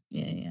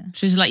 Yeah.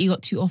 So it's like you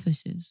got 2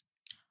 offices?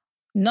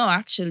 No,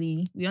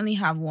 actually, we only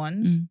have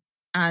one.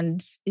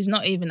 And it's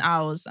not even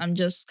ours. I'm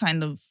just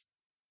kind of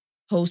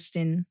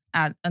hosting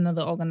at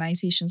another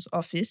organization's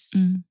office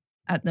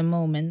at the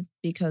moment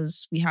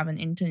because we have an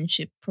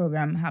internship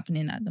program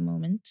happening at the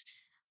moment.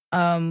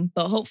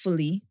 But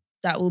hopefully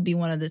that will be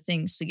one of the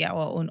things to get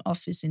our own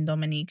office in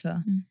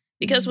Dominica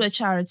Because we're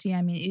charity,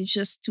 I mean, it's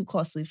just too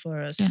costly for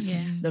us.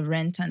 Yeah. The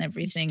rent and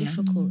everything. It's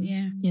difficult,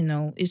 yeah. You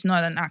know, it's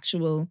not an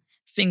actual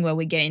thing where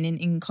we're getting an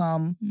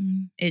income.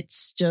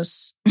 It's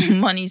just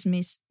money's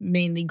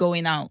mainly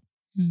going out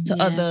to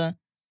other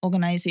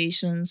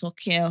organizations or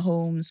care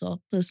homes or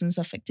persons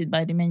affected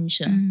by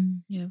dementia.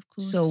 Yeah, of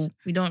course. So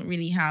we don't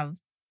really have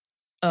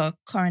a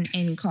current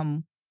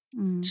income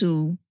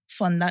to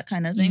fund that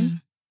kind of thing. Yeah.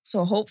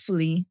 So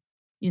hopefully,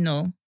 you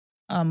know,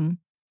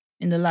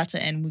 in the latter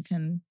end, we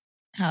can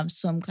have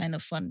some kind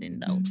of funding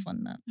that would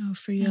fund that. Oh,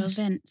 for your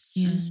events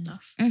and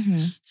stuff.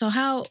 So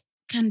how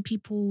can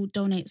people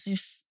donate? So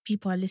if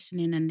people are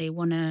listening and they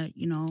want to,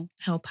 you know,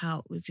 help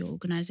out with your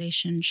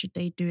organisation, should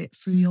they do it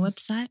through your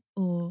website,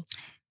 or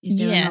is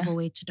there another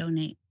way to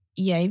donate?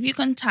 Yeah, if you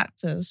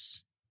contact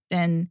us,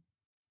 then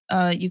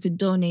you could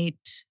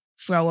donate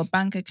through our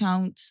bank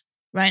account.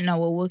 Right now,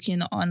 we're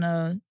working on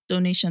a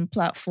donation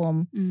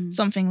platform,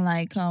 something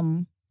like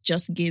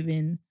Just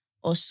Giving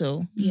or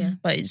so. Yeah.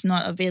 But it's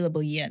not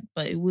available yet,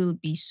 but it will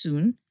be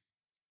soon.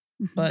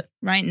 But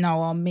right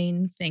now, our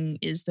main thing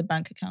is the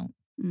bank account.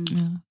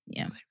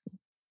 Yeah.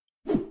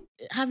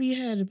 Have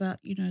you heard about,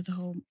 you know, the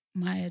whole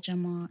Maya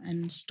Jama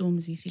and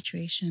Stormzy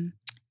situation?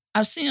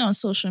 I've seen it on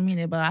social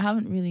media, but I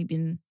haven't really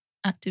been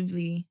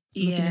actively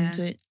looking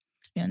into it,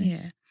 to be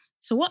honest. Yeah.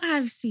 So what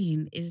I've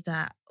seen is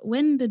that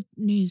when the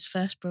news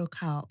first broke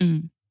out,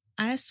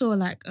 I saw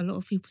like a lot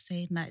of people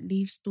saying like,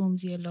 leave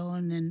Stormzy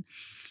alone and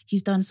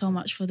he's done so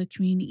much for the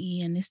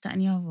community and this, that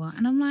and the other.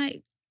 And I'm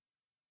like,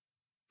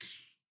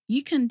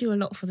 you can do a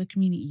lot for the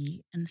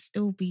community and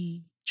still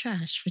be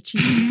trash for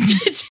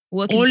cheating.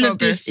 All of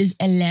this is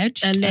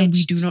alleged, and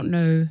we do not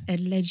know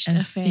alleged a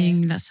affair.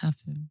 thing that's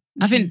happened.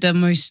 I think the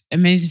most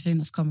amazing thing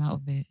that's come out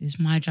of it is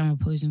my drama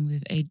posing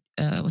with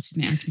what's his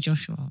name, Anthony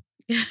Joshua.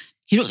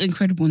 He looked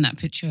incredible in that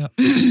picture.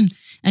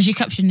 And she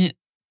captioned it,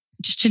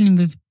 just chilling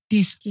with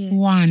this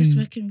one. Just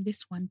working with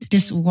this one today.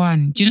 This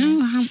one. Do you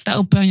know how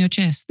that'll burn your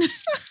chest?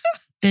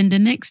 Then the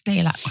next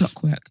day, like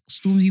clockwork,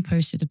 Stormzy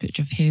posted a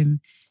picture of him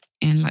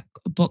in like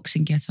a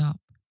boxing get-up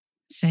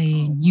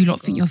saying, you lot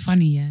think you're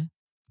funny, yeah?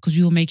 Because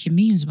we were making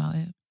memes about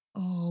it.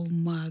 Oh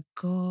my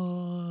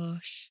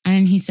gosh. And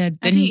then he said...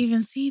 I didn't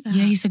even see that.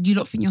 Yeah, he said, you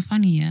lot think you're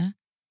funny, yeah?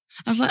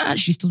 I was like,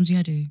 actually, Stormzy,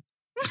 I do.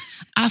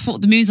 I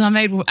thought the memes I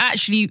made were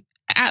actually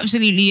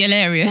absolutely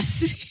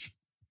hilarious.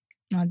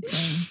 Oh,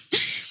 damn.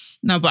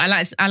 No, but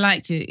I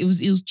liked it. It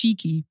was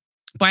cheeky.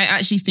 But I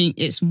actually think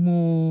it's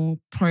more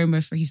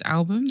promo for his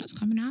album that's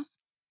coming out.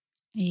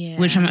 Yeah.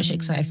 Which I'm actually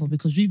excited for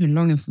because we've been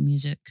longing for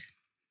music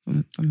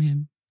from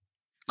him.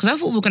 Because I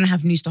thought we were going to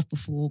have new stuff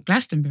before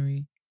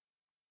Glastonbury.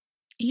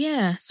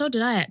 Yeah, so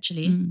did I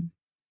actually.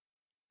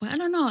 But I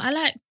don't know. I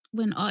like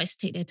when artists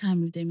take their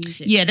time with their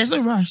music. Yeah, there's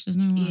no rush. There's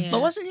no rush. Yeah.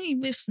 But wasn't he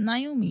with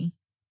Naomi?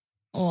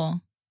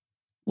 Or...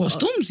 What,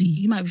 Stormzy?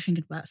 You might be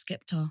thinking about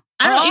Skepta.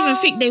 I don't even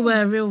think they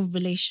were a real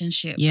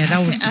relationship. Yeah, that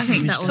was. I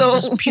think that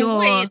was just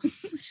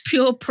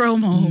pure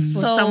promo for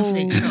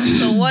something.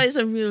 So what is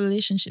a real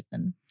relationship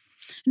then?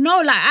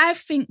 No, like I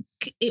think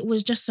it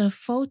was just a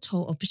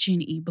photo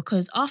opportunity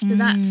because after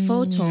that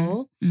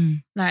photo,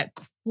 like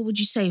what would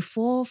you say,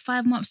 4 or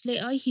 5 months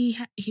later, he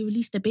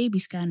released a baby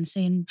scan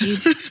saying,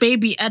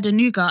 "Baby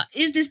Adenuga,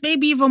 is this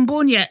baby even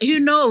born yet? Who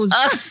knows?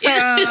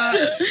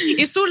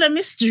 It's all a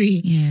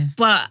mystery." Yeah,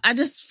 but I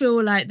just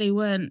feel like they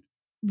weren't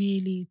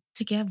really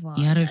together.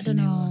 Yeah, I don't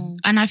know.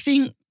 And I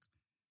think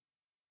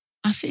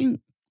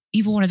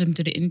either one of them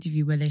did an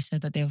interview where they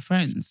said that they were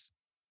friends.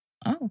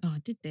 Oh,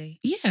 did they?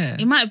 Yeah.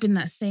 It might have been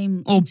that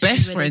same... Or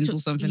best friends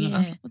or something. Like, I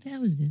was like, what the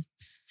hell is this?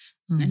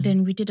 And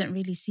then we didn't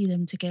really see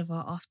them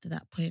together after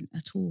that point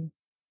at all.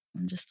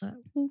 I'm just like,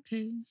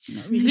 okay.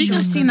 Not really. Have you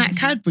guys seen that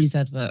Cadbury's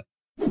advert?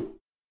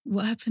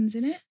 What happens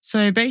in it?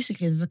 So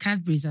basically there's a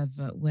Cadbury's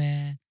advert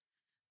where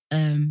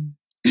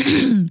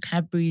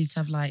Cadbury's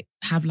have like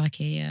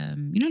a,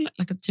 you know,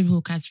 like a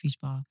typical Cadbury's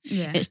bar.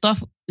 Yeah. It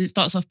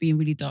starts off being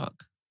really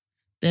dark,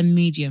 then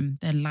medium,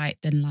 then light,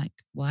 then like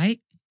white.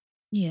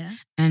 Yeah.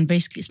 And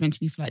basically it's meant to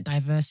be for like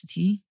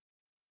diversity.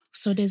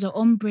 So there's an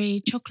ombre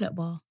chocolate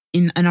bar.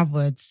 In other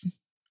words.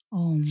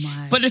 Oh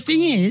my. But the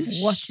thing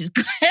is, what is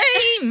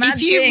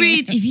if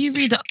you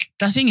read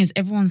the thing is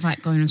everyone's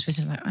like going on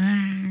Twitter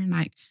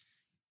like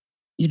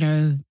you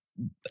know,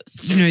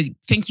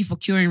 thank you for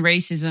curing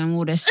racism,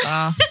 all this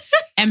stuff.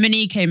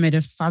 Emily made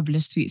a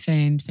fabulous tweet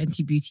saying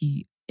Fenty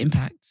Beauty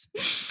impact.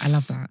 I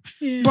love that.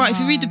 Yeah. But if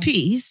you read the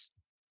piece,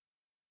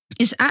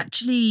 it's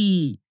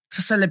actually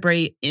to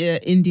celebrate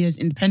India's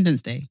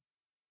Independence Day.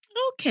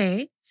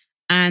 Okay.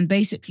 And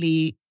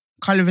basically,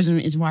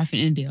 colourism is rife in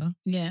India.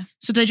 Yeah.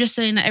 So they're just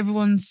saying that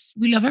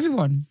we love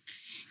everyone.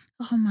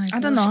 Oh my god. I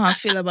don't know how I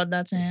feel about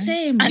that.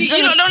 Same. You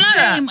don't know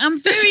that? I'm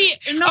very...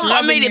 No, I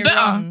thought I made it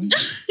better.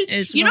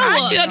 It's you know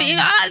what? I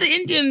like the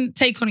Indian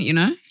take on it, you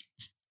know?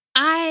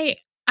 I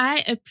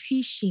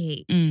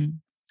appreciate...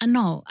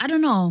 I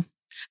don't know.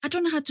 I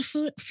don't know how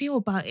to feel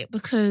about it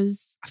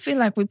because I feel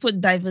like we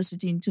put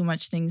diversity in too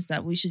much things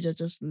that we should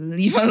just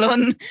leave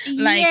alone.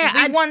 Like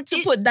I want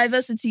to put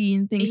diversity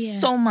in things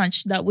so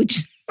much that we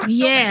just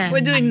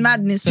we're doing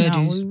madness now.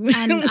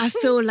 And I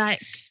feel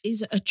like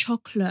is a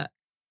chocolate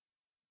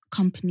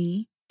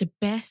company the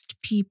best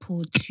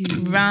people to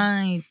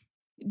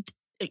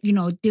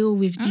deal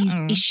with these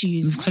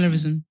issues with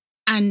colorism.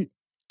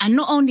 And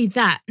not only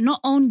that, not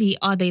only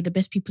are they the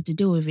best people to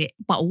deal with it,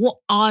 but what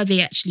are they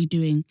actually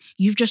doing?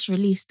 You've just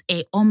released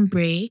a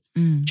ombre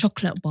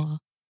chocolate bar.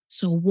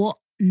 So what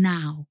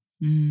now?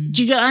 Do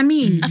you get what I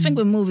mean? I think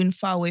we're moving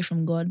far away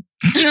from God.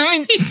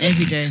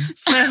 Every day.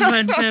 Further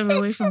and further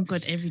away from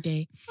God every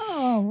day.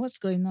 Oh, what's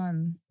going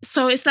on?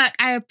 So it's like,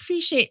 I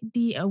appreciate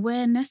the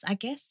awareness, I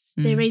guess.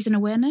 They're raising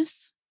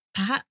awareness,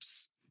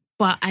 perhaps.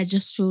 But I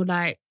just feel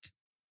like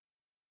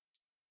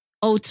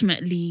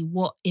ultimately,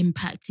 what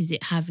impact is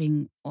it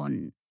having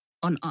on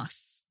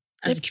us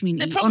as a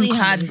community? They probably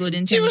had good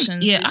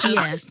intentions. Yeah,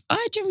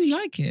 I generally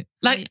like it.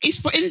 Like it's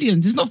for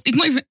Indians.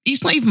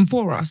 It's not even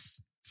for us.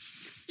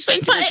 It's for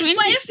But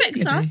it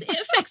affects us. It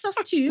affects us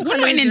too. We're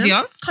not in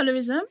India.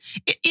 Colorism.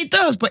 It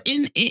does, but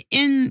in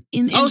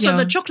India. Oh, so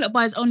the chocolate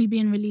bar is only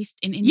being released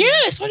in India.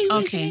 Yeah, it's only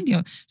released in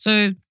India.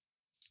 So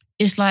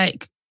it's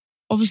like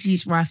obviously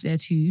it's rife there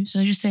too.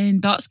 So just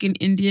saying dark-skinned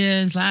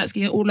Indians,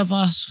 light-skinned, all of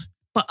us.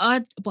 But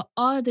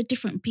are the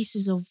different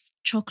pieces of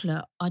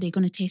chocolate, are they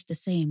going to taste the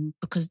same?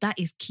 Because that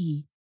is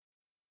key.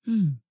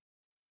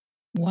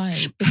 Why?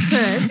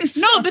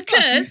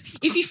 Because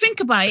if you think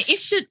about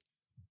it,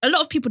 a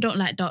lot of people don't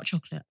like dark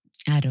chocolate.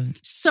 I don't.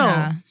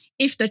 So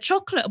if the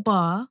chocolate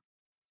bar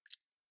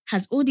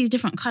has all these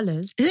different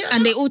colours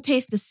and they all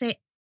taste the same,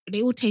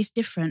 they all taste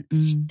different,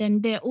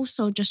 then they're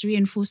also just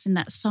reinforcing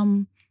that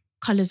some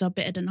colours are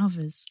better than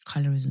others.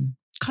 Colorism.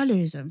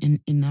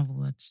 In other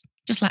words.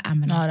 Just like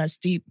Amina. Oh, that's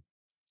deep.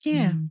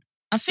 Yeah.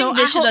 I think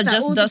they should have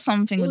just done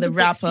something with the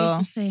wrapper.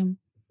 The same.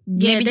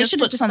 Maybe just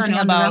put something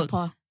about,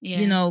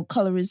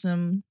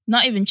 colorism.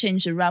 Not even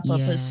change the wrapper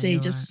per se.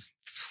 Just,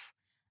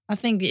 right. I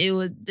think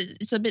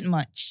it's a bit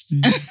much.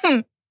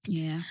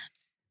 Yeah.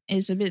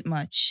 It's a bit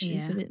much. Yeah.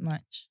 It's a bit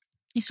much.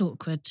 It's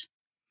awkward.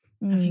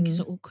 I think it's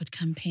an awkward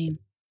campaign.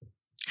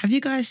 Have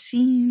you guys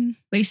seen,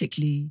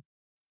 basically,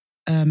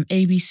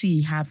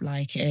 ABC have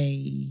like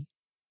you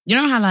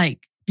know how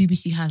like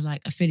BBC has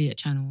like affiliate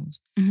channels.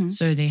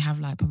 So they have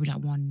like probably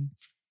like one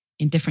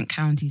in different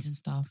counties and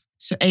stuff.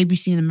 So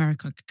ABC in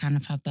America kind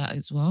of have that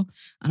as well.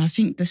 And I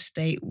think the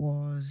state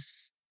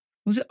was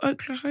it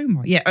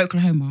Oklahoma? Yeah,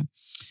 Oklahoma.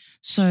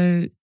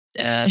 So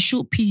a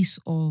short piece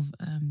of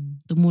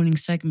the morning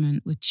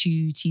segment with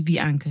two TV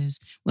anchors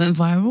went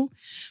viral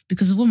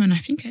because a woman, I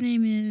think her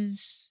name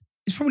it's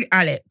probably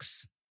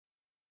Alex.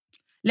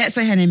 Let's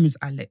say her name is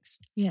Alex.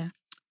 Yeah.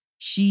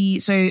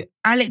 So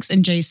Alex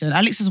and Jason,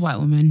 Alex is a white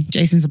woman,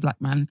 Jason's a black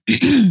man.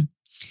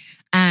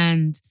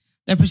 And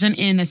they're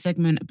presenting a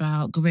segment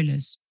about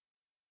gorillas.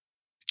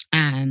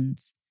 And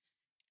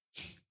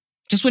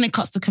just when it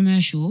cuts to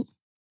commercial,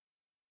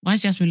 why is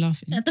Jasmine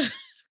laughing?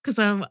 Because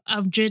I'm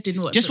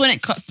dreading what. Just when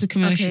it cuts to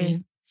commercial,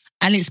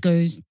 Alex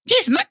goes,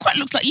 Jason, that quite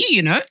looks like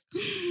you know?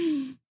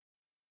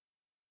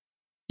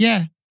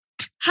 Yeah.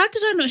 How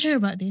did I not hear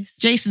about this?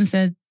 Jason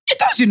said, it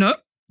does, you know?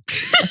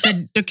 I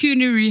said, the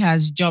coonery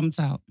has jumped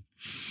out.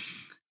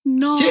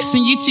 No.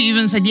 Jason, you two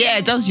even said, yeah,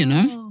 it does, you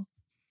know?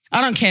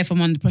 I don't care if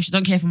I'm under pressure. I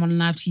don't care if I'm on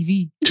live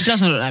TV. It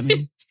doesn't look like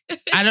me.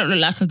 I don't look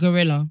like a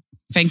gorilla.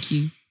 Thank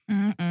you.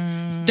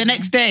 The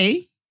next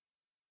day,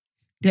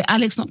 did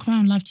Alex not cry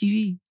on live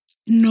TV?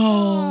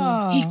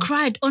 No. He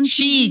cried on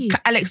TV.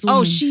 Alex.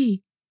 Oh,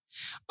 she.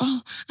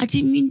 Oh, I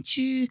didn't mean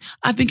to.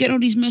 I've been getting all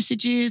these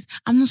messages.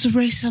 I'm not a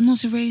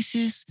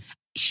racist.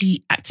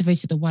 She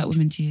activated the white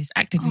woman tears.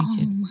 Activated.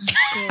 Oh my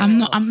God. I'm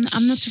not a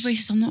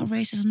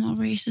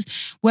racist.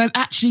 We're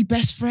actually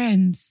best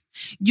friends.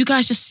 You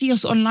guys just see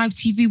us on live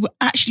TV. We're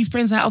actually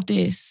friends out of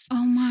this.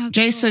 Oh my God.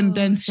 Jason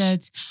then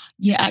said,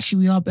 yeah, actually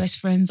we are best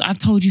friends. I've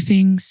told you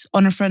things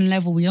on a friend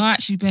level. We are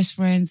actually best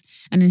friends.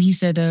 And then he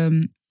said,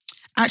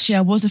 actually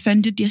I was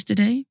offended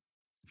yesterday.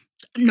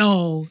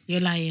 No, you're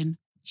lying.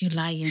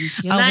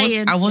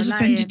 I was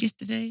offended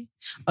yesterday.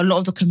 A lot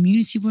of the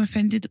community were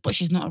offended, but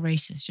she's not a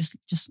racist.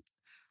 Just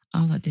I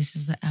was like, this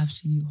is the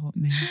absolute hot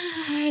mess.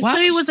 So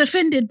he was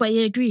offended, but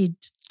he agreed.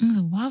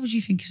 Why would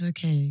you think it's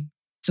okay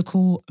to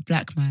call a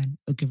black man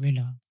a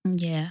gorilla?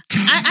 Yeah.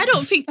 I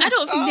don't think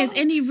there's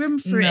any room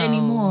for it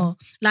anymore.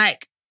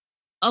 Like,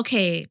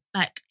 okay,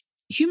 like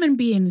human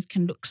beings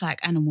can look like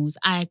animals.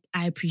 I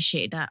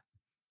appreciate that.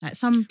 Like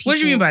some people. What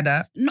do you mean by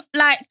that? No,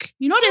 like,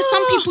 you know, there's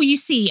some people you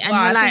see and you're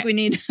I like, think we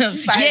need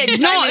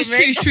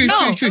it's true. You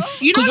know,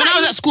 because when I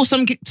was at school,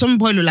 some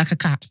boy looked like a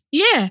cat.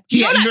 Yeah.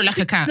 He looked like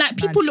a cat. Like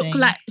people look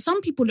like, some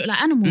people look like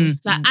animals.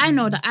 Like I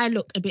know that I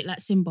look a bit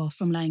like Simba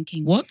from Lion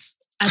King. What?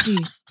 I do.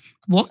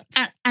 What?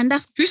 And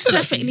that's Who said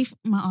perfectly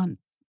my aunt.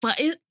 But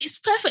it's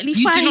perfectly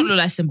you fine. You do not look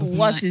like Simba.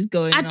 What is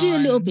going on? I do a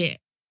little bit.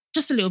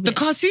 Just a little bit. The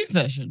cartoon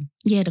version?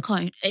 Yeah, the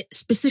cartoon.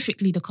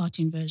 Specifically the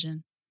cartoon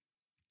version.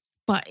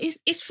 But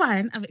it's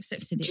fine. I've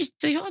accepted it.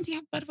 Does your auntie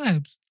have bad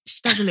vibes?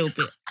 She does a little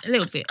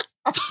bit.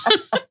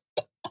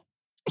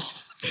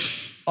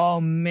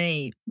 Oh,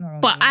 mate. No,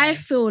 but I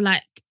feel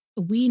like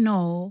we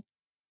know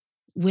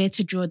where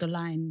to draw the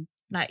line.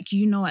 Like,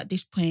 you know, at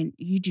this point,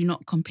 you do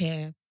not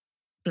compare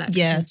black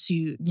people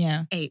to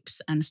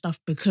apes and stuff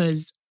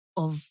because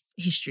of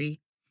history.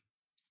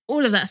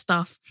 All of that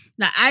stuff.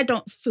 Like, I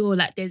don't feel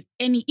like there's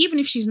any, even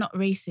if she's not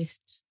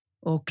racist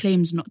or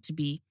claims not to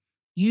be,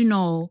 you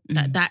know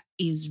that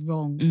is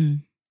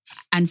wrong.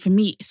 And for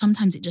me,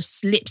 sometimes it just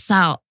slips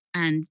out,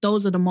 and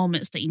those are the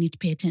moments that you need to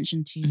pay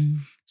attention to.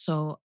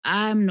 So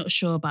I'm not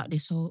sure about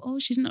this whole,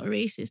 she's not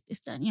racist, this,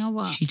 that, and the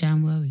other. She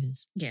damn well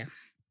is. Yeah.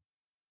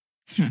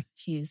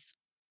 She is.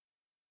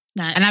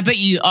 Like, and I bet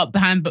you up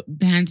behind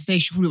the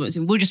stage, she probably wants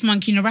to, we're just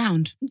monkeying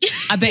around.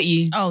 I bet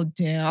you. Oh,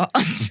 dear.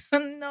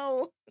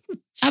 No.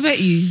 I bet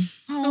you.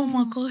 Oh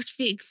my gosh,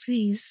 Vic,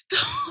 please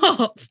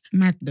stop.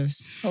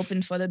 Madness.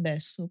 Hoping for the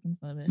best.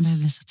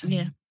 Madness, I tell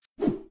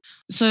you.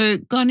 So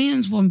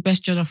Ghanaians won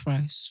best jollof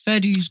rice. Fair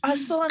dues.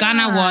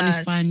 Ghana won is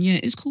fine. Yeah,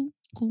 it's cool.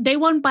 They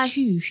won by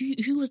who?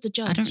 Who was the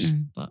judge? I don't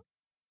know,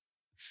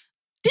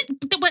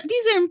 but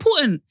these are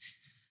important.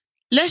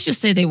 Let's just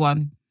say they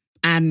won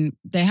and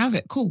they have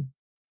it. Cool.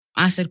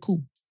 I said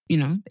cool. You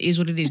know, it is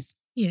what it is.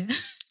 Yeah.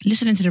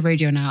 Listening to the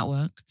radio now at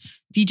work,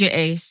 DJ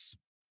Ace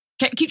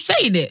keep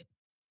saying it.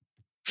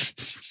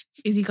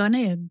 Is he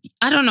Ghanaian?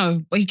 I don't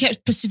know, but he kept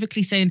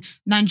specifically saying,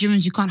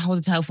 Nigerians, you can't hold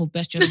the title for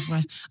best jollof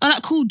rice. I'm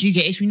like, cool, DJ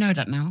Ace, we know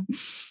that now.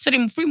 Said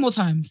him 3 more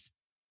times.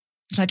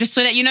 It's like, just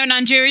so that you know,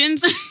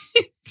 Nigerians.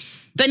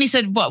 Then he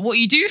said, what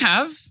you do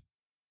have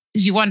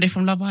is you one day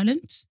from Love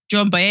Island,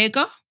 John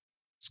Boyega,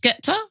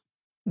 Skepta.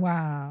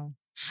 Wow.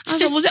 I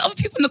was like, was it other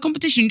people in the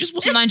competition? Just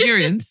wasn't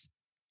Nigerians.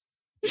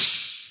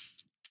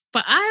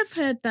 But I've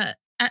heard that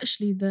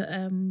actually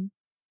the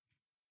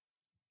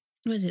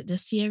what is it? The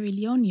Sierra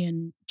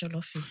Leonean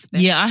jollof is the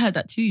best. Yeah, I heard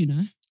that too, you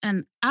know.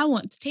 And I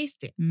want to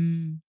taste it.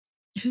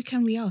 Who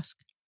can we ask?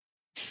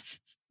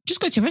 Just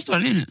go to a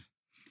restaurant, innit?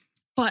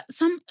 But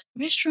some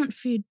restaurant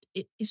food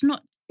is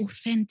not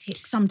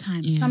authentic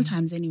sometimes. Yeah.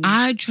 Sometimes anyway.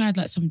 I tried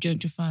like some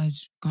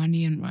gentrified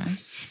Ghanaian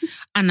rice.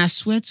 And I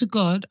swear to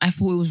God, I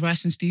thought it was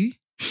rice and stew.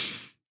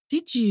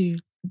 Did you?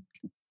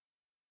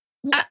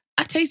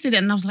 I tasted it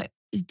and I was like,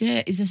 is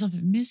there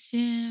something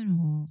missing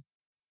or...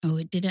 Oh,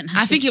 it didn't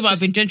have... I think it might have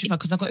been gentrified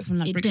because I got it from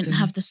like Brixton. It didn't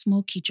have the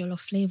smoky jollof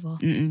flavour.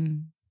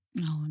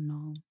 Oh,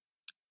 no.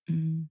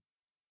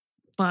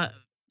 But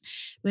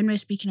when we're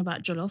speaking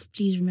about jollof,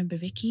 please remember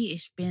Vicky,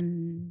 it's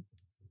been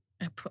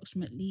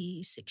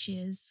approximately 6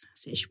 years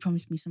since she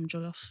promised me some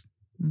jollof.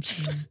 I'm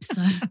sorry.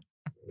 So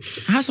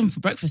I had some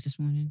for breakfast this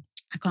morning.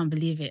 I can't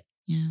believe it.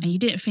 Yeah. And you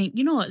didn't think,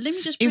 you know what, let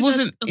me just bring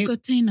a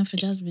container for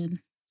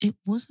Jasmine. It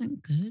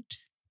wasn't good.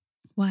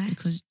 Why?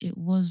 Because it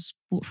was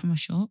bought from a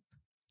shop.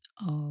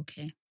 Oh,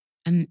 okay.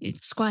 And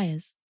it's...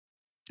 Squires?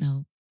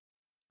 No.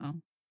 Oh.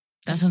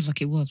 That sounds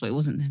like it was, but it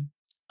wasn't them.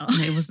 Oh.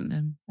 No, it wasn't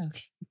them.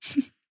 Okay.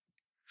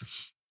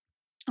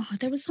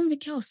 There was something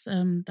else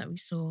that we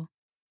saw.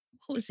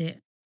 What was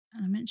it?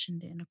 And I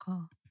mentioned it in the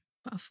car,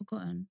 but I've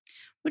forgotten.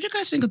 What do you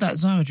guys think of that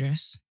Zara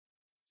dress?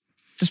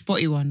 The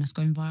spotty one that's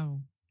going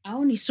viral. I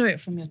only saw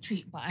it from your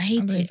tweet, but I hate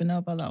it. I don't even know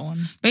about that one.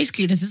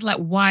 Basically, there's this like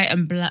white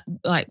and black,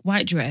 like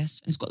white dress,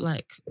 and it's got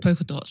like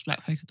polka dots,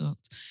 black polka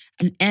dots.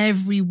 And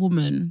every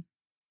woman,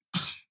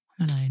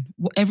 I'm lying,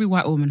 every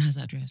white woman has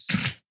that dress.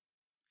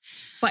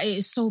 But it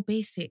is so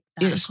basic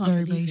that It's I can't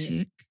very believe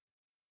basic. it.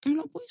 I'm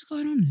like, what is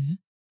going on there?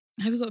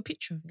 Have you got a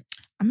picture of it?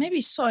 I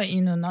maybe saw it,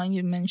 now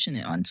you mention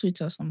it on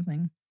Twitter or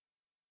something.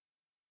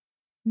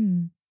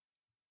 And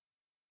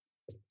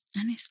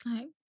it's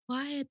like,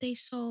 why are they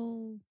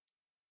so...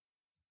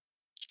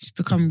 It's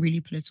become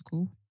really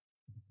political.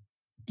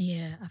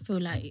 Yeah, I feel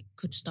like it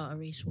could start a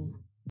race war.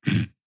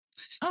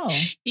 Oh.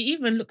 It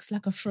even looks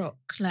like a frock,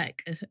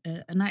 like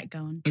a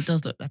nightgown. It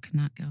does look like a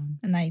nightgown.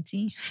 A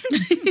nightie.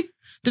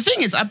 The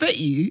thing is, I bet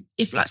you,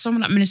 if like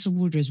someone like Minister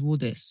Wardrose wore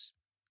this,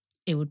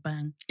 it would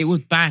bang. It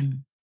would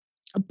bang.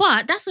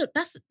 But that's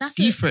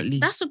differently.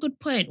 That's a good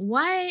point.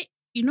 Why,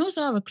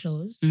 Zara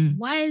clothes,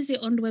 why is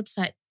it on the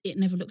website it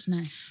never looks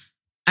nice?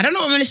 I don't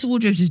know what Minister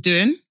Wardrose is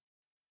doing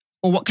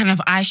or what kind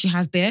of eye she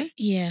has there.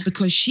 Yeah.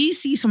 Because she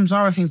sees some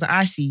Zara things that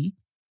I see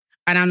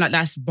and I'm like,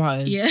 that's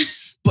buzz. Yeah.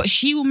 But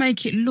she will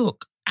make it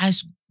look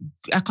as,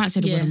 I can't say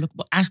the word I'm looking,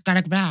 but as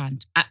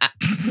avant.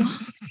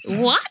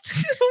 What?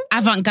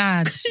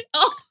 Avant-garde.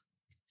 Oh.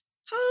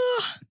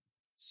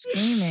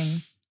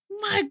 Screaming.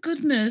 My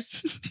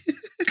goodness.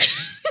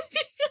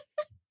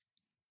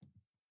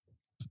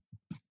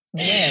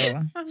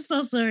 Well. I'm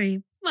so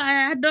sorry. I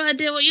had no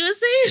idea what you were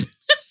saying.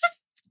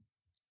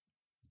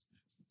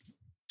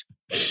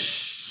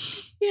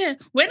 Yeah.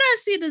 When I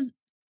see the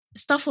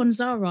stuff on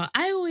Zara,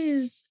 I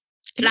always...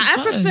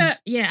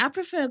 I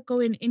prefer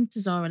going into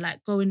Zara,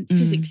 like going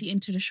physically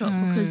into the shop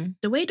because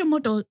the way the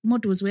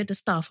models wear the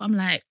stuff, I'm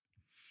like,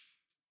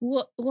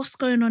 what's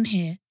going on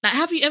here? Like,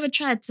 have you ever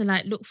tried to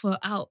like look for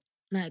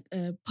like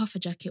a puffer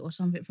jacket or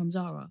something from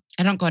Zara.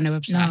 I don't go on their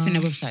website. I think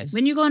their website is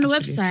when you go on the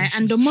absolutely website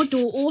and the atrocious.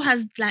 model all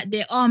has like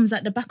their arms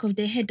at the back of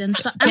their head and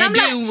stuff. And They're I'm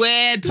doing like,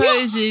 weird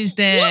poses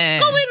there.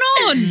 what's going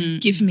on?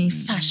 Give me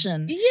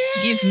fashion.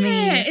 Yeah. Give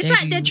me. It's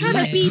like they're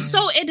trying to be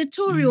so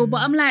editorial,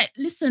 but I'm like,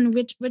 listen,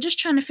 we're just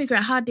trying to figure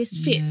out how this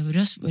fits.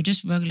 Yeah, we're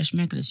just regular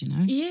schmegglers, you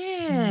know?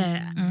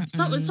 Yeah.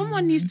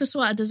 Someone needs to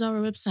sort out the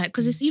Zara website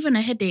because it's even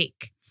a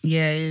headache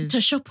Yeah, it is.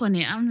 to shop on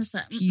it. I'm just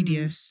like,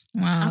 Tedious.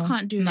 Wow. I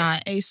can't do Nah,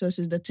 it. ASOS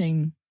is the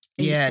thing.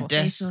 Yeah,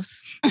 ASOS.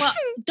 But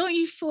don't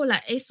you feel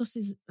like ASOS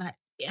is like,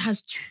 it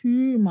has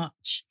too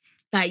much?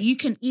 Like you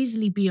can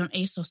easily be on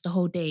ASOS the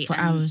whole day. For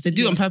hours. They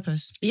do it on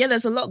purpose. Yeah,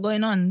 there's a lot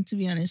going on, to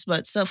be honest,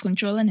 but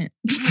self-control in it.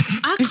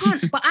 I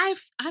can't, but I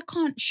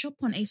can't shop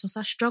on ASOS.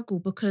 I struggle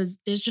because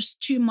there's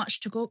just too much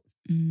to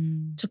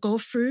go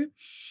through.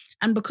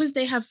 And because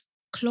they have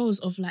clothes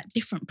of like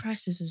different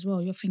prices as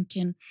well, you're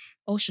thinking,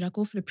 oh, should I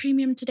go for the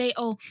premium today?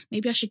 Oh,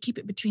 maybe I should keep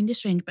it between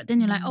this range. But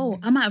then you're like, oh,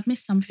 I might have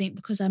missed something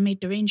because I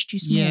made the range too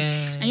small.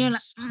 Yeah. And you're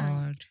like,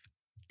 hard.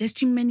 there's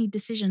too many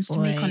decisions to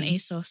make on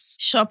ASOS.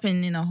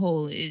 Shopping in a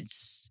whole,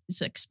 it's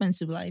an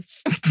expensive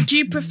life. Do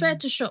you prefer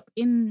to shop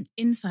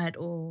inside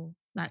or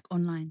like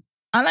online?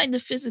 I like the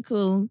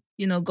physical,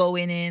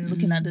 going in,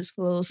 looking at this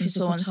clothes and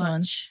so on and so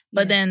on.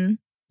 But then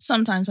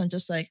sometimes I'm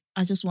just like,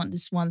 I just want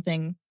this one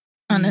thing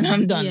and then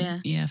I'm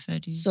done. Yeah, fair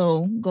dues.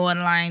 So go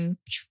online,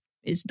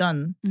 it's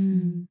done.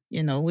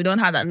 We don't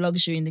have that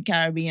luxury in the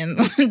Caribbean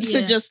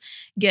to just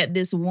get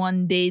this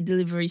 1 day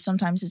delivery.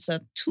 Sometimes it's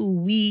 2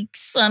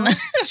 weeks. And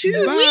 2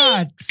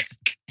 weeks?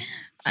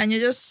 And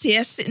you're just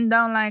here sitting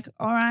down like,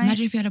 all right.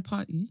 Imagine if you had a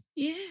party.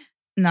 Yeah.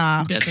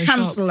 Nah,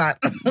 cancel that.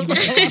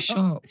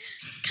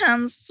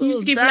 Cancel You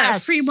just give that.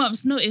 like 3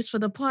 months notice for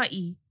the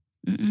party.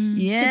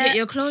 Yeah. To get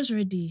your clothes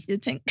ready. You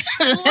think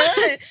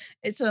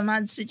it's a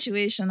mad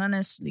situation,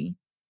 honestly.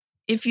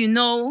 If you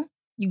know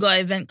you got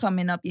an event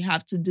coming up, you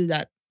have to do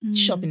that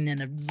shopping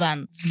in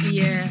advance.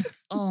 Yeah.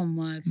 Oh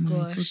my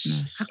gosh.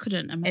 Goodness. I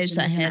couldn't imagine It's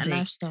a living that headache.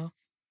 lifestyle.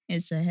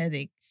 It's a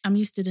headache. I'm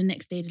used to the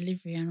next day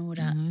delivery and all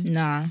that.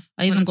 Nah.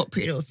 I even got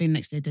Pretty Little Thing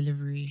next day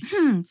delivery.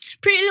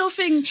 Pretty Little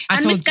Thing I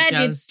and told you, Misguided.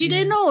 Jazz, Do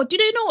they know? Do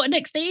they know what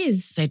next day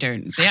is? They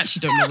don't. They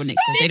actually don't know what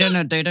next day.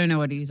 They don't know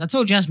what it is. I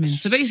told Jasmine.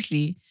 So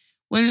basically,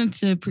 went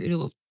into Pretty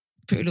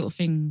Little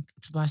Thing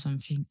to buy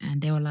something,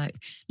 and they were like,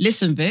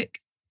 "Listen, Vic,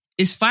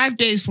 it's 5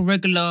 days for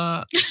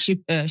regular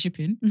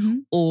shipping,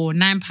 or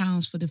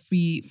 £9 for the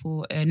free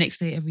for next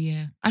day every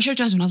year." I showed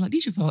Jasmine. I was like,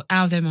 "These people are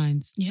out of their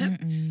minds. Yeah.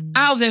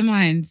 Out of their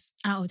minds.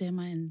 Out of their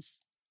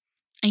minds.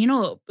 And you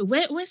know,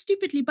 we're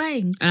stupidly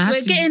buying. And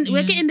We're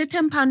getting the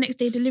 £10 next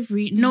day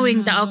delivery,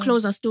 knowing that our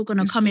clothes are still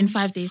gonna come in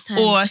 5 days time.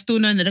 Or I still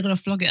know that they're gonna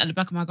flog it at the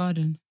back of my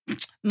garden."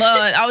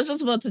 But I was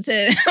just about to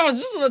say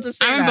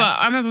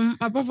I remember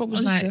my brother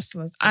was like, just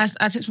about to I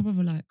texted my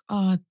brother like,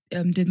 "Oh,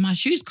 did my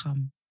shoes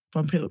come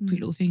from Pretty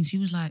Little Things?" He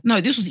was like,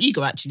 "No, this was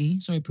Ego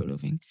actually. Sorry, Pretty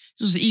Little Thing.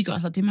 This was Ego." I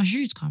was like, "Did my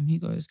shoes come?" He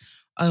goes,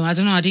 "Oh, I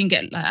don't know. I didn't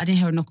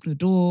hear a knock on the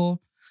door.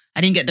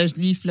 I didn't get those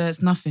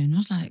leaflets. Nothing." I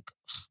was like,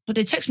 "But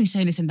they text me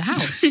saying it's in the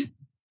house."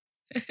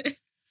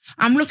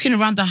 I'm looking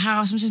around the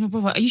house. I'm saying to my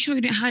brother, "Are you sure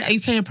you didn't hide? Are you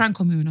playing a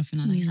prank on me or nothing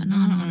like that?" He's like, No,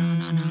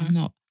 I'm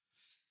not.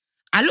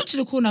 I looked to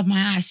the corner of my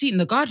eye. I see it in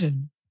the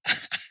garden.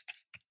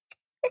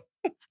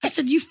 I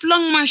said, "You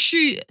flung my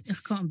shoe." I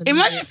can't believe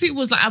Imagine it. if it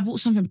was like I bought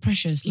something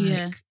precious,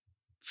 like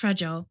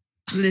Fragile.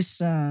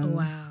 Listen.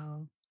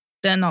 Wow.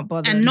 They're not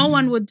bothered. And no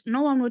one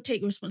would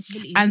take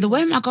responsibility. And the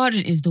way my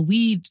garden is, the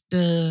weed,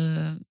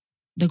 the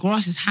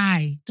grass is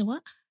high. The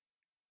what?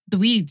 The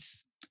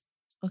weeds.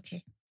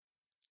 Okay.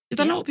 Is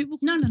that not what people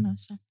call No,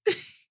 it's fine.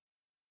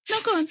 No,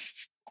 go on.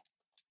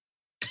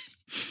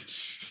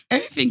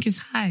 Everything is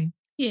high.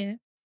 Yeah.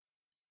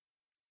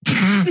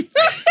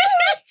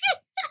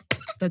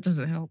 That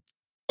doesn't help.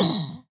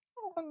 Oh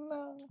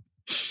no.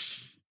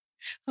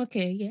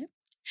 Okay, yeah.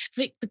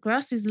 Vic, the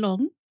grass is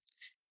long.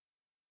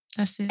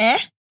 That's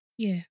it.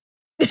 Yeah.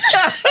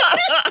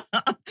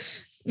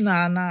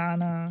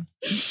 Nah.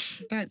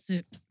 That's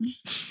it.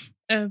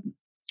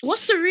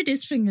 What's the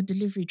rudest thing a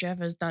delivery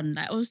driver has done?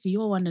 Like, obviously,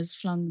 your one has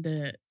flung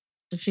the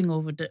thing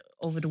over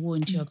the wall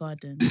into your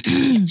garden,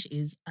 which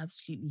is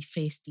absolutely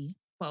feisty.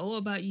 But what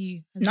about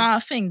you? I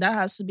think that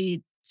has to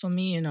be for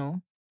me.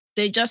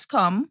 They just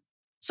come.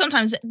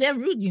 Sometimes they're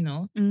rude,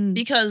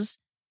 because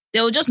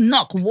they'll just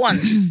knock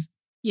once,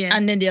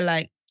 and then they're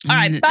like, "All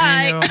right,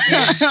 bye."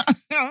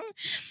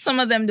 Some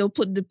of them, they'll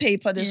put the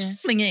paper, just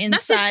fling it inside.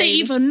 That's if they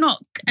even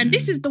knock. And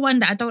this is the one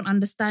that I don't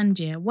understand,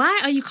 yeah. Why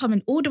are you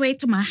coming all the way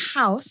to my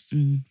house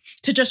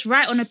to just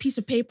write on a piece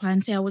of paper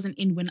and say I wasn't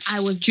in when I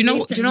was? Do you know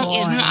what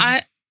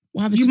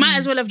You might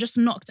as well have just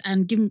knocked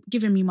and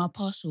given me my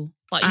parcel.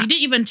 But you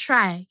didn't even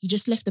try. You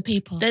just left the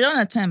paper. They don't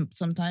attempt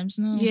sometimes,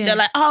 no. Yeah. They're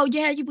like, "Oh,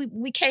 yeah,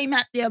 we came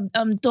at the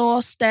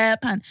doorstep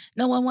and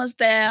no one was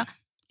there."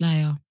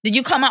 Liar. Did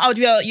you come out of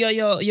your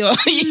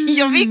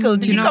vehicle?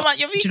 Did you come out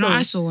your vehicle? Do you know what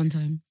I saw one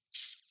time?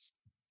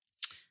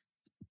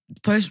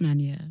 The postman,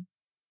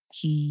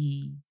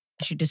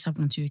 actually this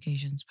happened on 2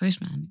 occasions.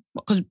 Postman,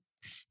 because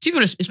to be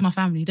honest, it's my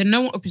family. Then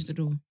no one opens the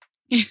door.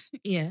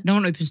 Yeah. No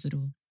one opens the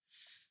door.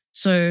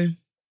 So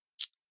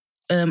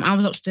I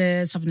was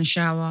upstairs having a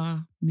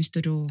shower, missed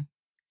the door.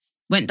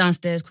 Went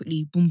downstairs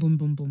quickly, boom, boom,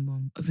 boom, boom,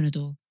 boom, open the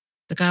door.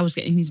 The guy was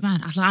getting in his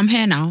van. I was like, I'm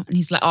here now. And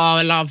he's like,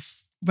 oh, love,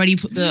 ready,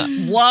 put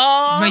the...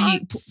 What?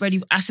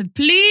 Ready. I said,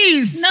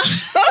 please. No.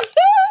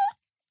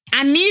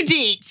 I need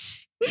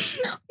it.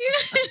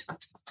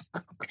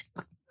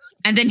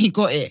 And then he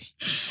got it.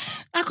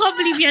 I can't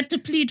believe you had to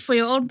plead for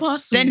your own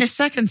parcel. Then the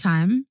second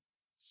time,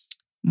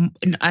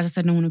 as I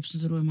said, no one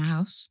opens the door in my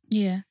house.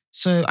 Yeah.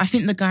 So I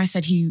think the guy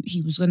said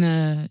he was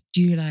gonna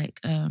do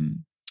like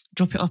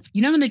drop it off.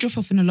 You know when they drop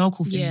off in a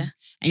local thing, and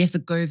you have to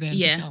go there and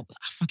pick it up.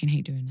 I fucking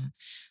hate doing that.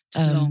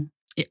 It's long.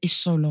 It's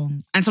so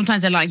long, and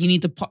sometimes they're like, you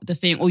need the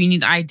thing or you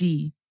need the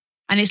ID,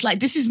 and it's like,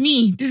 this is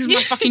me. This is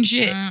my fucking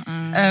shit.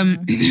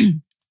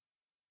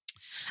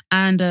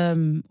 And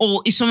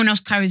or if someone else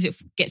carries it,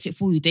 gets it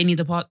for you, they need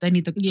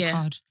the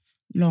card.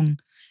 Long.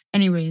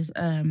 Anyways,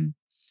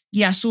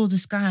 I saw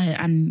this guy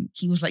and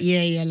he was like,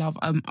 yeah, love,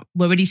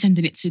 we're already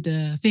sending it to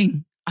the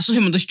thing. I saw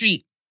him on the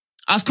street.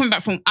 I was coming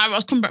back from work. I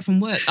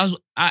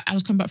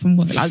was coming back from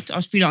work. I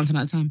was freelancing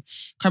at the time.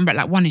 Coming back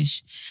like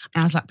 1ish.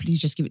 And I was like, please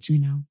just give it to me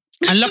now.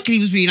 And luckily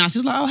he was really nice. He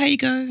was like, oh, here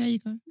you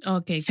go.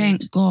 Okay,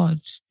 thank God.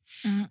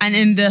 And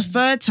in the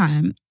third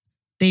time,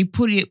 they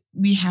put it,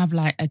 we have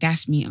like a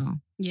gas meter.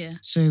 Yeah.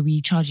 So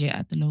we charge it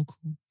at the local.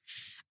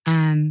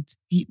 And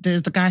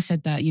the guy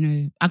said that,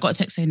 I got a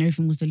text saying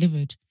everything was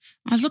delivered.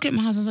 I was looking at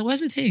my house, I was like,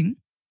 where's the thing?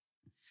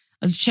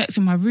 I checked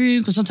in my room,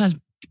 because sometimes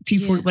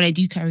people, when they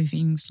do carry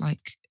things, like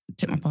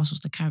take my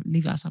parcels,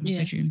 leave it outside my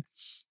bedroom.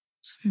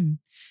 So,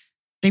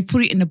 they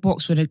put it in the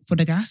box for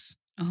the gas.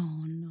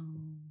 Oh, no.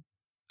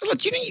 I was like,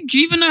 do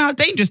you even know how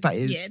dangerous that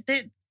is? Yeah,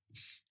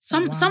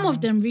 some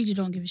of them really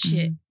don't give a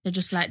shit. They're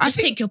just like,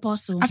 take your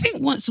parcel. I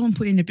think once someone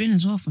put it in the bin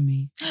as well for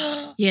me.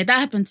 Yeah, that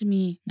happened to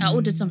me. I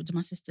ordered something to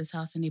my sister's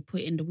house and they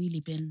put it in the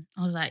wheelie bin.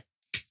 I was like,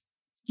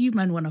 you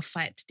man want to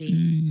fight today.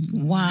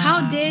 Wow.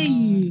 How dare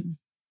you?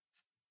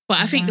 But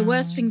I think the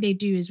worst thing they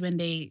do is when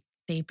they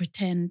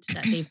pretend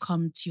that they've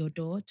come to your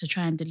door to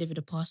try and deliver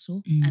the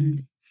parcel.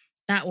 And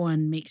that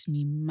one makes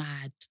me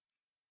mad.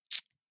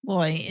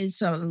 Boy,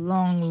 it's a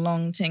long,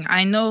 long thing.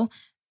 I know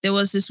there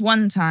was this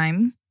one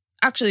time,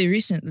 actually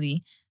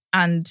recently,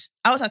 and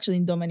I was actually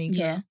in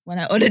Dominica when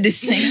I ordered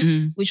this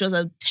thing, which was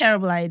a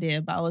terrible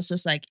idea. But I was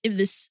just like, if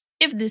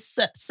this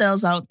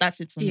sells out, that's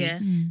it for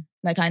me.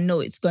 Like, I know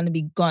it's going to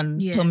be gone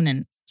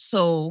permanent.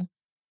 So,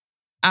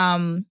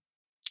 I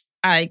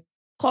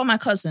called my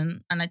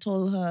cousin and I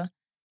told her,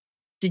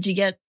 "Did you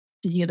get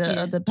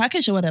the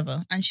package or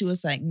whatever?" And she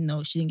was like,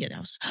 "No, she didn't get it." I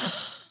was like,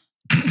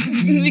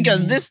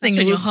 because this thing,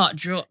 when your heart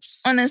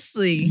drops.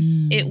 Honestly,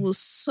 it will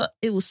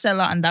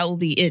sell out and that will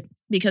be it.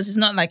 Because it's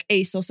not like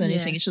ASOS or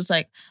anything. It's just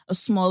like a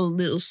small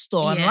little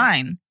store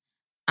online.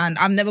 And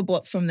I've never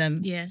bought from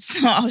them. Yeah.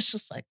 So I was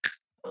just like,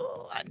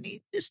 oh, I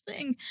need this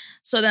thing.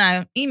 So then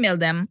I emailed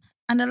them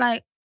and they're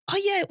like,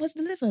 oh yeah, it was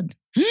delivered.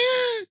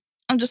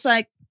 I'm just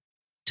like,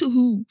 to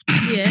who?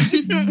 Yeah.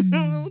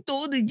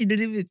 Who did you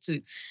deliver it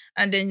to?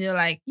 And then you're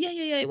like,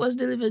 yeah, it was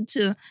delivered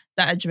to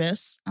that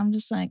address. I'm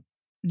just like,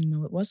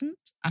 no, it wasn't.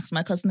 Ask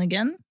my cousin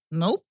again.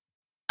 Nope.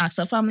 Ask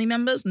her family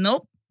members.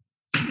 Nope.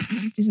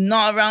 It's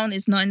not around.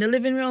 It's not in the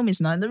living room.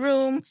 It's not in the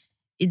room.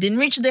 It didn't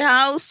reach the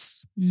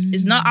house.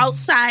 It's not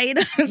outside.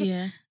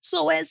 Yeah.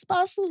 So where's the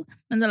parcel?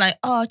 And they're like,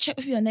 oh, check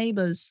with your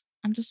neighbors.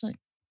 I'm just like,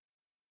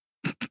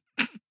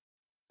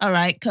 all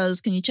right,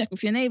 cuz can you check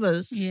with your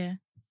neighbors? Yeah.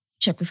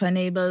 Check with her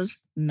neighbors.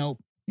 Nope,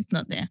 it's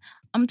not there.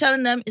 I'm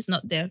telling them it's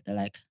not there. They're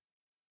like,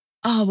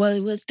 oh, well,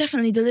 it was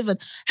definitely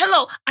delivered.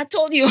 Hello, I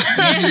told you.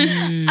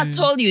 I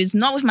told you, it's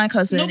not with my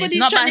cousin. Nobody's it's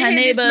not trying by her to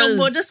hear neighbors. this no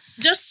more.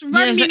 Just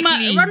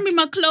run me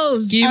my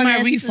clothes. Give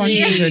my refund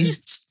even.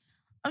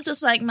 I'm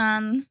just like,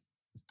 man,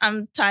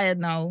 I'm tired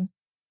now.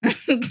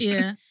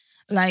 Yeah.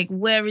 Like,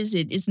 where is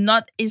it?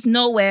 It's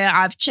nowhere.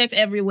 I've checked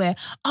everywhere.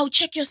 Oh,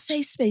 check your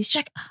safe space.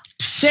 Check.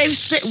 Safe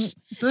space.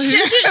 Do you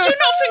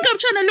not think I'm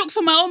trying to look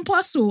for my own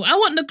parcel? I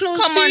want the clothes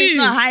too. Come on, it's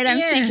not hide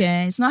and seek,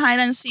 eh? It's not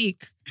hide and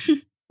seek.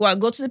 Well,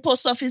 go to the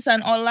post office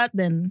and all that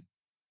then.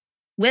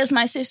 Where's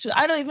my safe space?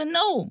 I don't even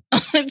know.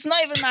 It's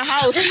not even my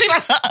house.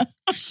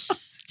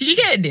 Did you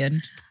get it in the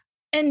end?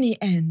 In the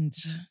end,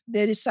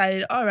 they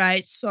decided, all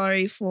right,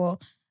 sorry for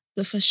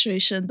the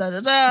frustration,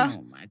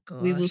 Oh my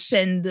God. We will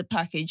send the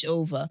package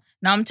over.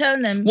 Now I'm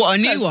telling them. What,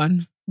 a new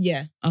one?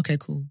 Yeah. Okay,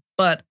 cool.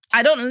 But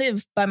I don't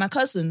live by my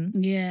cousin.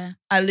 Yeah.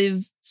 I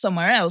live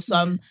somewhere else. So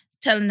I'm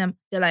telling them,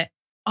 they're like,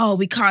 oh,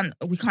 we can't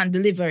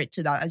deliver it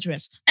to that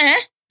address.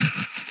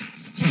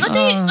 Are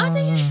they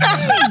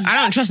I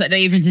don't trust that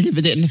they even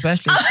delivered it in the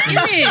first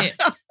place.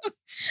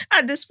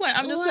 At this point,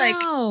 I'm just like,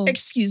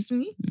 excuse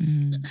me?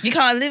 You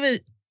can't live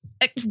it.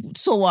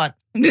 So what?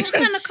 What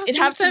kind of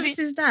customer service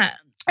is that?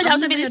 It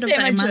has to be the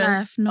same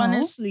address. No.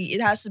 Honestly,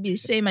 it has to be the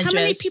same address. How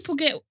many people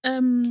get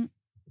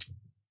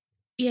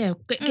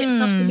get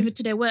stuff delivered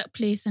to their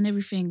workplace and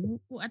everything?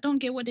 I don't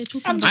get what they're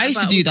talking about. I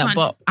used to do that,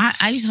 but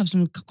I used to have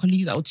some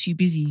colleagues that were too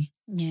busy.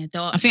 Yeah,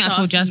 I think I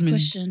told Jasmine.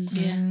 Questions,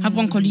 I had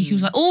one colleague who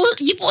was like, "Oh,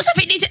 you bought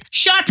something.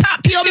 Shut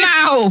up your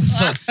mouth."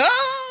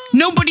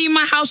 Nobody in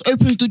my house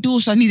opens the door,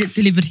 so I need it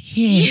delivered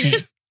here.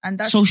 And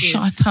that's so it.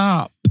 shut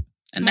up.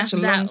 And that's a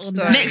long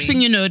story. Next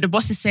thing you know, the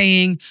boss is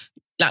saying,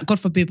 like, God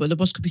forbid, but the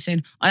boss could be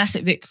saying, oh, that's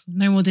it, Vic.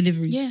 No more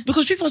deliveries. Yeah.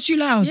 Because people are too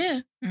loud.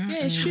 Yeah,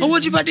 it's true. Oh,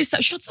 what do you about this?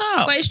 That shut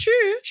up. But it's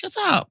true. Shut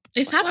up.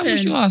 It's Why happened.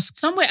 would you ask?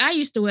 Somewhere I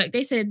used to work,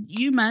 they said,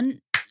 you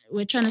man,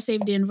 we're trying to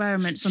save the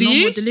environment, so See?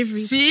 no more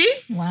deliveries. See?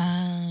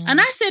 Wow.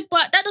 And I said,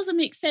 but that doesn't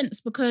make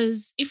sense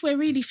because if we're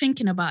really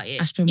thinking about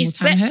it, I spend more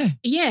time here.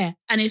 Yeah,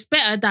 and it's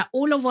better that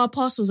all of our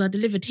parcels are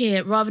delivered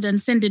here rather than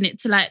sending it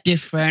to like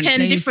Different 10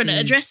 places. different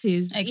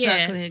addresses.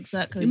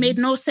 Exactly. It made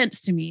no sense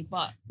to me,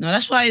 but No,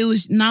 that's why it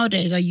was,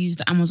 nowadays I use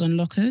the Amazon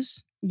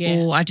lockers. yeah,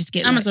 Or I just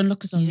get Amazon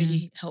lockers are yeah.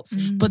 really helpful.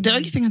 But the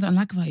only thing I don't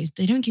like about it is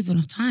they don't give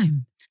enough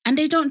time. And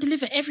they don't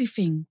deliver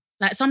everything.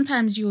 Like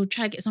sometimes you'll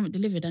try to get something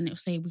delivered and it'll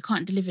say, we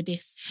can't deliver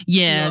this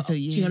Yeah, to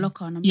your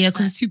locker. And I'm Yeah, just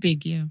because it's too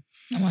big, yeah.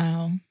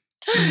 Wow.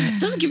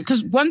 It doesn't give,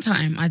 because one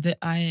time I thought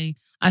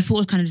it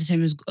was kind of the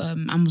same as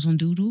Amazon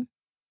Doodle.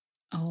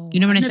 oh, You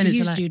know when I've they send never it to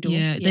used like, Doodle.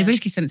 they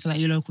basically send it to like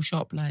your local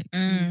shop, like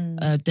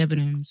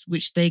Debenhams,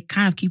 which they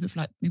kind of keep it for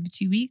like maybe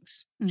 2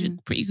 weeks, which is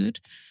pretty good.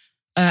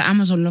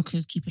 Amazon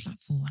lockers keep it like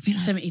for, I think,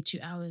 like 72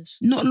 hours.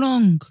 not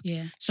long.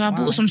 Yeah. So I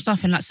bought some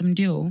stuff in like some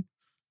deal,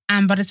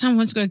 and by the time I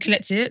went to go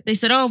collect it, they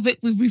said, "Oh, Vic,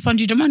 we've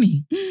refunded you the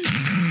money."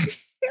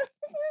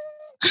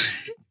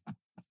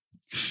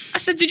 I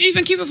said, "Did you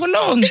even keep it for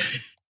long?"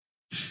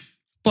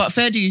 But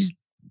fair dues,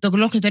 the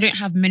lockers, they don't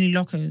have many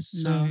lockers,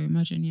 so No.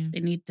 imagine, yeah. They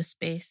need the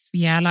space.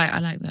 Yeah, I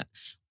like that.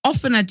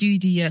 Often I do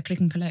the click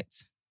and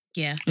collect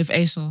Yeah. with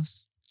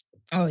ASOS.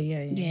 Oh,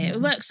 yeah. Yeah,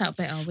 it works out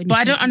better. When But you I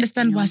can don't collect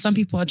understand on why your some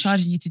people are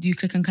charging you to do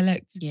click and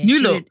collect. Yeah, New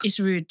it's look. rude. It's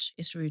rude.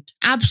 It's rude.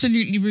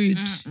 Absolutely rude.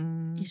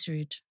 It's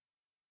rude.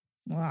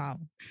 Wow.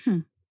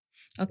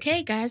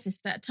 Okay, guys, it's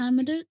that time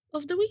of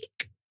the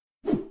week.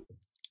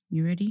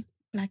 You ready?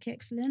 Black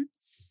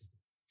excellence.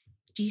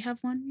 Do you have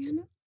one,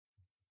 Rianna?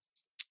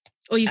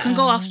 Or you can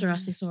go after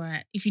us. It's all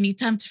right. If you need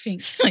time to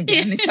think.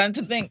 Give me time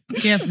to think.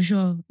 Yeah, for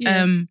sure.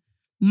 Yeah.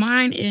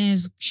 Mine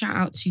is shout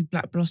out to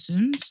Black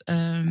Blossoms.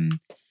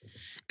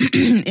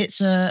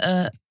 It's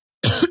a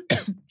I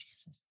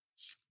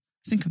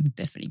think I'm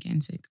definitely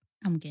getting sick.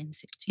 I'm getting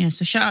sick too. Yeah,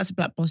 so shout out to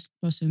Black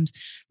Blossoms.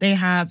 They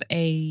have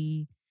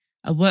a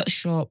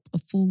workshop, a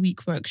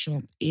 4-week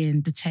workshop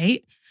in the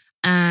Tate,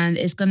 and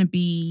it's gonna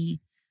be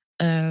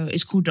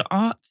it's called the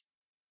Art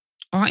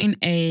in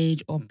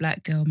Age of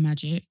Black Girl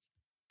Magic,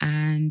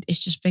 and it's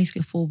just basically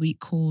a 4-week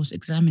course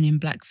examining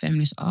Black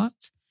feminist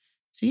art.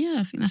 So yeah,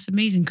 I think that's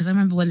amazing because I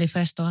remember when they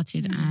first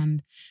started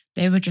and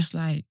they were just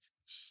like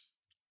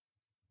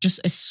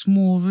a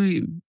small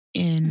room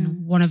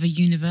in one of a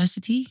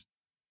university.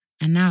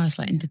 And now it's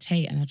like in the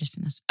Tate, and I just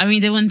think that's, I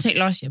mean, they wouldn't take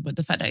last year, but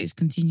the fact that it's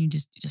continued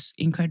is just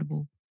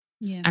incredible.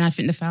 Yeah. And I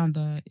think the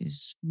founder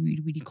is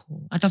really, really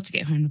cool. I'd love to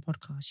get her on the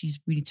podcast. She's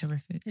really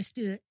terrific. Let's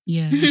do it.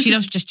 Yeah. She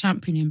loves just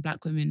championing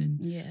Black women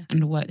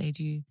and the work they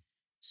do.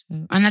 So,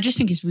 and I just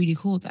think it's really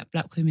cool that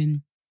Black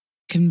women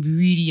can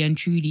really and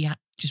truly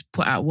just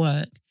put out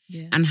work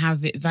and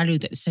have it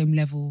valued at the same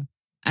level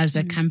as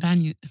their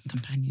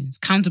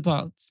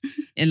counterparts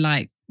in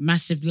like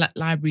massive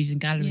libraries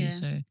and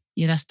galleries. Yeah. So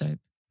yeah, that's dope.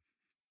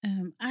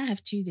 I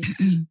have two this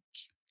week.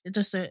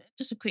 Just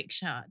a quick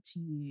shout out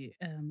to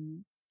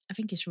I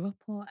think it's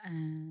Ropo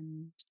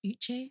and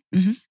Uche.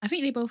 Mhm. I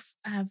think they both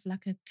have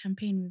like a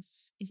campaign with,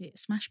 is it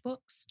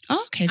Smashbox?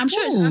 Oh, okay, I'm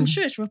cool.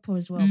 sure it's Ropo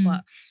as well,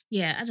 but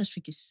yeah, I just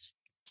think it's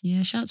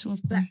shout out to Rob.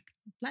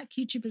 Black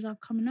YouTubers are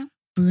coming up.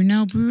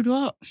 Brunel brewed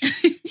up.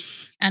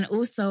 And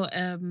also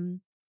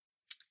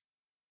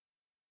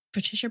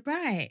Patricia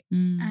Bright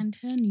and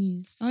her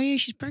news. Oh yeah,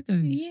 she's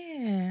pregnant.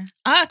 Yeah.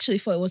 I actually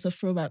thought it was a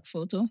throwback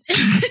photo.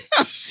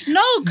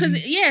 No, because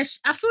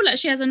I feel like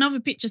she has another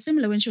picture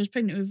similar when she was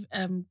pregnant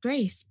with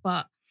Grace,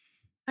 but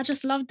I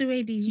just love the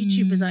way these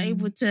YouTubers are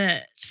able to.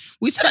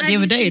 We said that the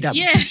other day that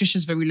Yeah.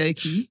 Patricia's very low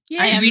key.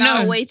 Yeah. I am We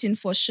now know. waiting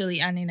for Shirley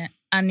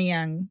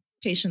Anyang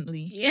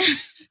patiently Yeah.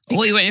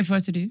 What are you waiting for her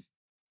to do?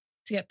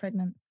 to get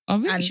pregnant. Oh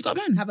really? And She got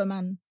a man. Have a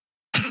man.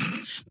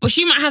 But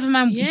she might have a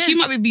man. Yeah. She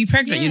might be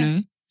pregnant, Yeah. you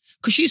know,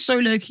 because she's so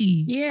low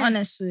key. Yeah.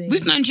 Honestly.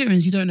 With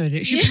Nigerians, you don't know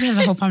that. She probably has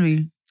a whole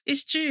family.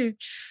 It's true.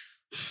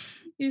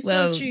 It's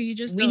well, so true. You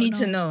just we don't need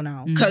to know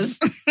now because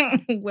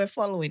we're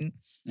following.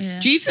 Yeah.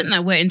 Do you think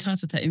that we're entitled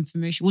to that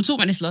information? We talked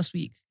about this last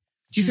week.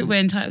 Do you think we're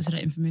entitled to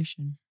that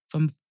information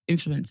from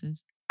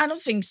influencers? I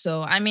don't think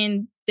so. I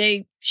mean,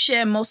 they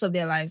share most of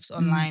their lives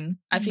online.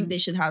 I think they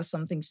should have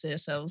some things to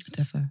themselves.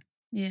 Defo.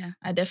 Yeah.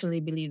 I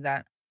definitely believe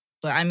that.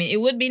 But I mean, it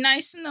would be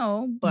nice to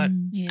know, but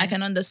Yeah. I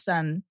can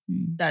understand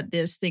that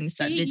there's things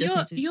that they just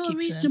need to you're keep a to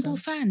reasonable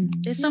themselves. fan.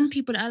 There's some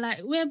people that are like,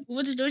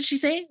 what did she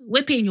say?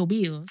 We're paying your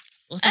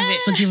bills or something.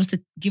 So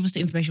give us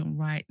the information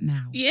right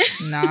now. Yeah.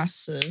 Nah,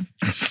 sir.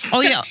 Oh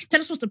yeah.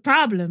 Tell us what's the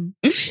problem.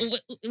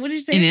 What did you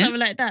say? Innit? Something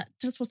like that.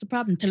 Tell us what's the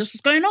problem. Tell us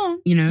what's going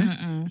on. You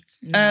know.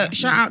 Nah.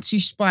 Shout out to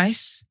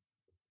Spice.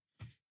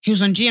 He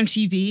was on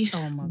GMTV,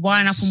 Oh my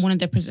wiring up gosh. on one of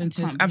their I presenters. can't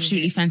believe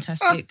Absolutely it.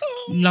 fantastic.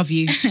 Love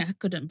you. I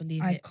couldn't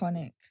believe it.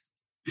 Iconic.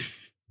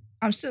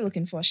 I'm still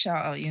looking for a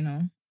shout out, you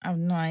know. I have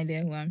no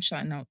idea who I'm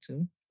shouting out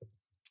to.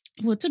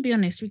 Well, to be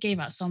honest, we gave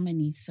out so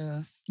many,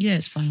 so Yeah,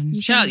 it's fine.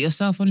 Shout out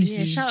yourself, honestly.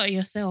 yeah, shout out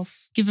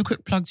yourself. Give a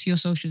quick plug to your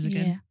socials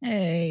again. Yeah.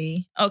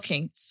 Hey.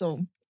 Okay,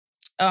 so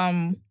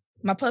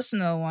my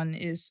personal one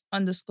is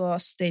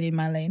 _staying in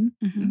my lane.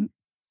 Mm-hmm.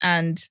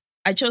 And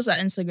I chose that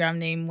Instagram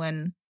name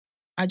when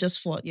I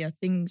just thought, yeah,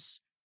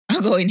 things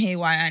are going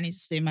haywire. I need to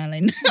stay in my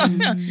lane.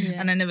 Yeah.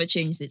 And I never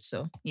changed it.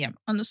 So yeah,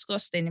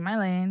 _staying in my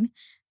lane.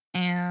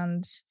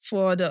 And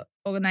for the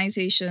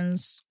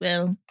organizations,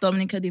 well,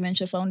 Dominica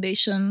Dementia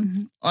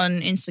Foundation on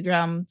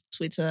Instagram,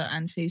 Twitter,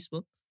 and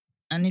Facebook.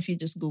 And if you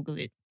just Google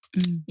it,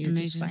 you'll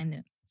just find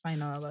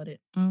out about it.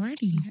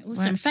 Alrighty.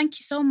 Awesome. Right. Thank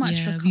you so much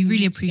for coming. We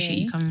really appreciate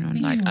you coming on.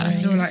 Thank you. I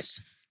feel like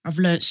I've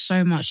learned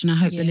so much, and I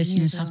hope the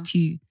listeners have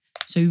too.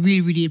 So we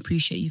really, really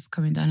appreciate you for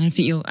coming down. And I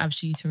think you're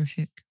absolutely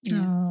terrific.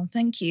 Yeah. Oh,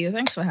 thank you.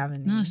 Thanks for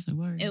having me. No, it's no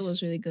worries. It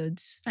was really good.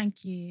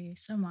 Thank you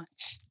so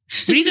much.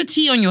 We need a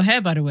tea on your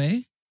hair, by the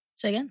way.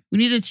 Say again? We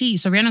need a tea.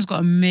 So Rihanna's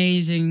got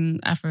amazing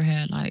afro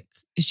hair. Like,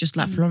 it's just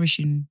like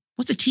flourishing.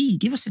 What's the tea?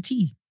 Give us the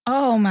tea.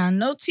 Oh man,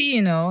 no tea,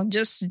 you know.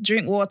 Just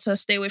drink water,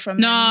 stay away from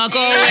No, go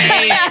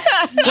away.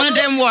 One of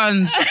them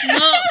ones.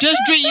 No. Just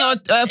drink your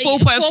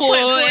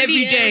 4.4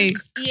 every day.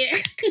 Yeah.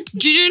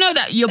 Did you know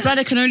that your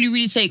bladder can only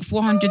really take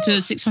 400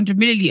 to 600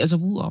 milliliters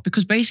of water?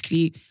 Because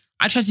basically,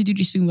 I try to do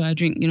this thing where I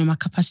drink, my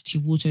capacity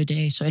of water a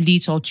day. So 1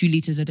 litre or 2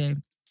 litres a day.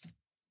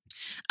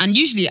 And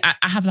usually I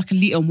have like 1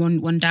 litre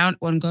one down,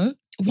 one go.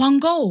 One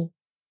go?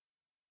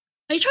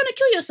 Are you trying to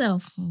kill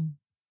yourself? Oh.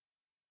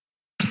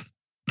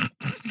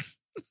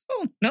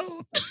 Oh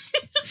no.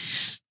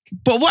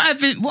 But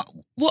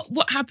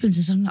what happens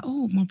is I'm like,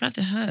 oh, my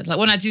bladder hurts. Like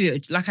when I do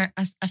it, like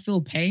I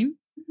feel pain.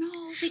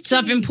 No. So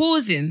I've been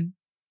pausing.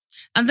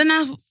 And then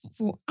I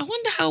thought, I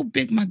wonder how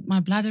big my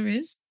bladder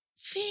is.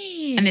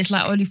 Fair. And it's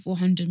like only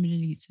 400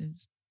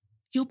 milliliters.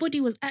 Your body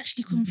was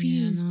actually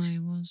confused. Yeah,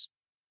 no, it was.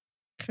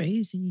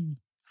 Crazy.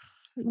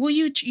 Well,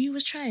 you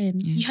was trying.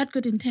 Yeah. You had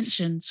good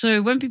intentions.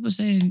 So when people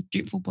say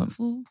drink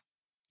 4.4?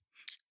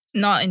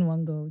 Not in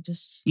one go,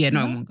 just... Yeah,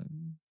 not in one go.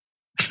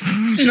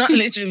 Not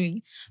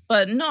literally.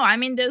 But no, I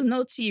mean, there's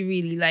no tea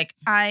really. Like,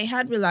 I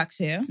had Relax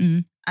Hair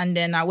and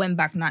then I went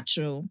back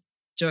natural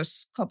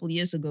just a couple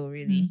years ago,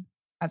 really.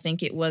 I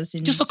think it was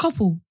in... Just a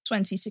couple?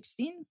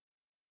 2016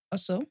 or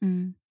so.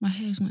 My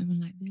hair's not even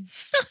like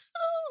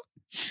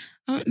this.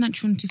 I went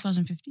natural in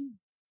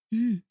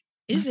 2015.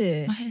 Is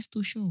it? My hair's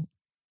still short.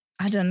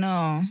 I don't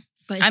know.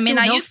 But I mean,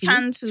 I healthy. use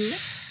Cantu.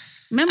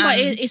 Remember,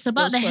 it's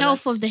about the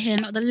health of the hair,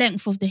 not the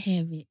length of the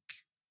hair, Vic.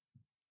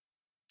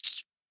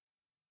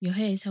 Your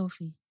hair is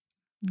healthy.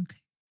 Okay.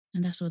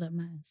 And that's all that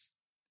matters.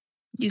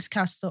 Use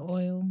castor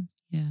oil.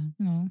 Yeah.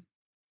 No.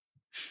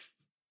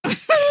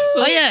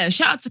 Oh yeah,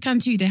 shout out to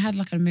Cantu. They had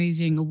like an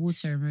amazing award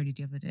ceremony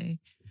the other day.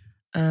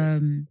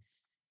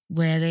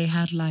 Where they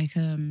had like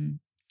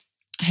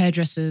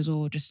hairdressers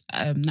or just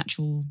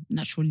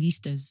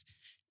naturalistas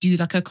do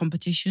like a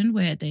competition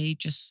where they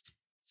just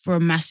throw a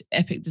mass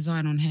epic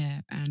design on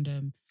hair,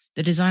 and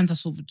the designs are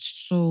so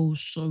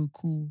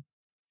cool.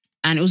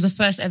 And it was the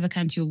first ever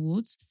Cantu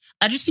Awards.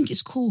 I just think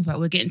it's cool that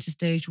we're getting to a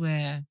stage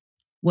where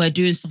we're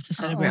doing stuff to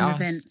celebrate our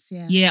own us. events,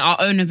 Yeah, our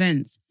own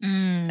events.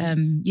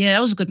 Yeah,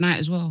 that was a good night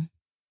as well.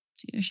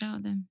 So yeah, shout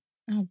out them.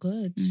 Oh,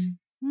 good.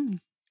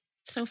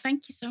 So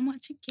thank you so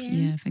much again.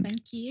 Yeah,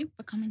 thank you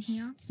for coming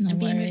here No and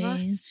being worries. with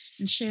us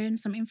and sharing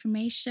some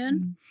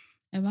information.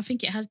 I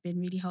think it has been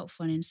really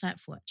helpful and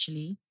insightful,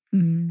 actually.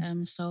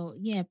 So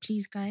yeah,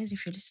 please, guys,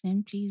 if you're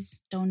listening,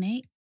 please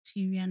donate to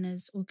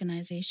Rianna's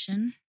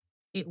organisation.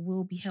 It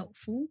will be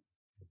helpful.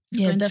 It's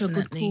going definitely. to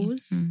a good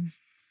cause.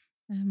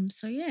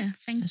 So yeah,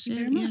 thank you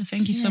very much. Yeah,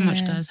 thank you so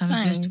much, guys. Have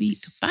a blessed week.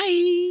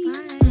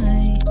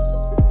 Bye.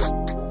 Bye.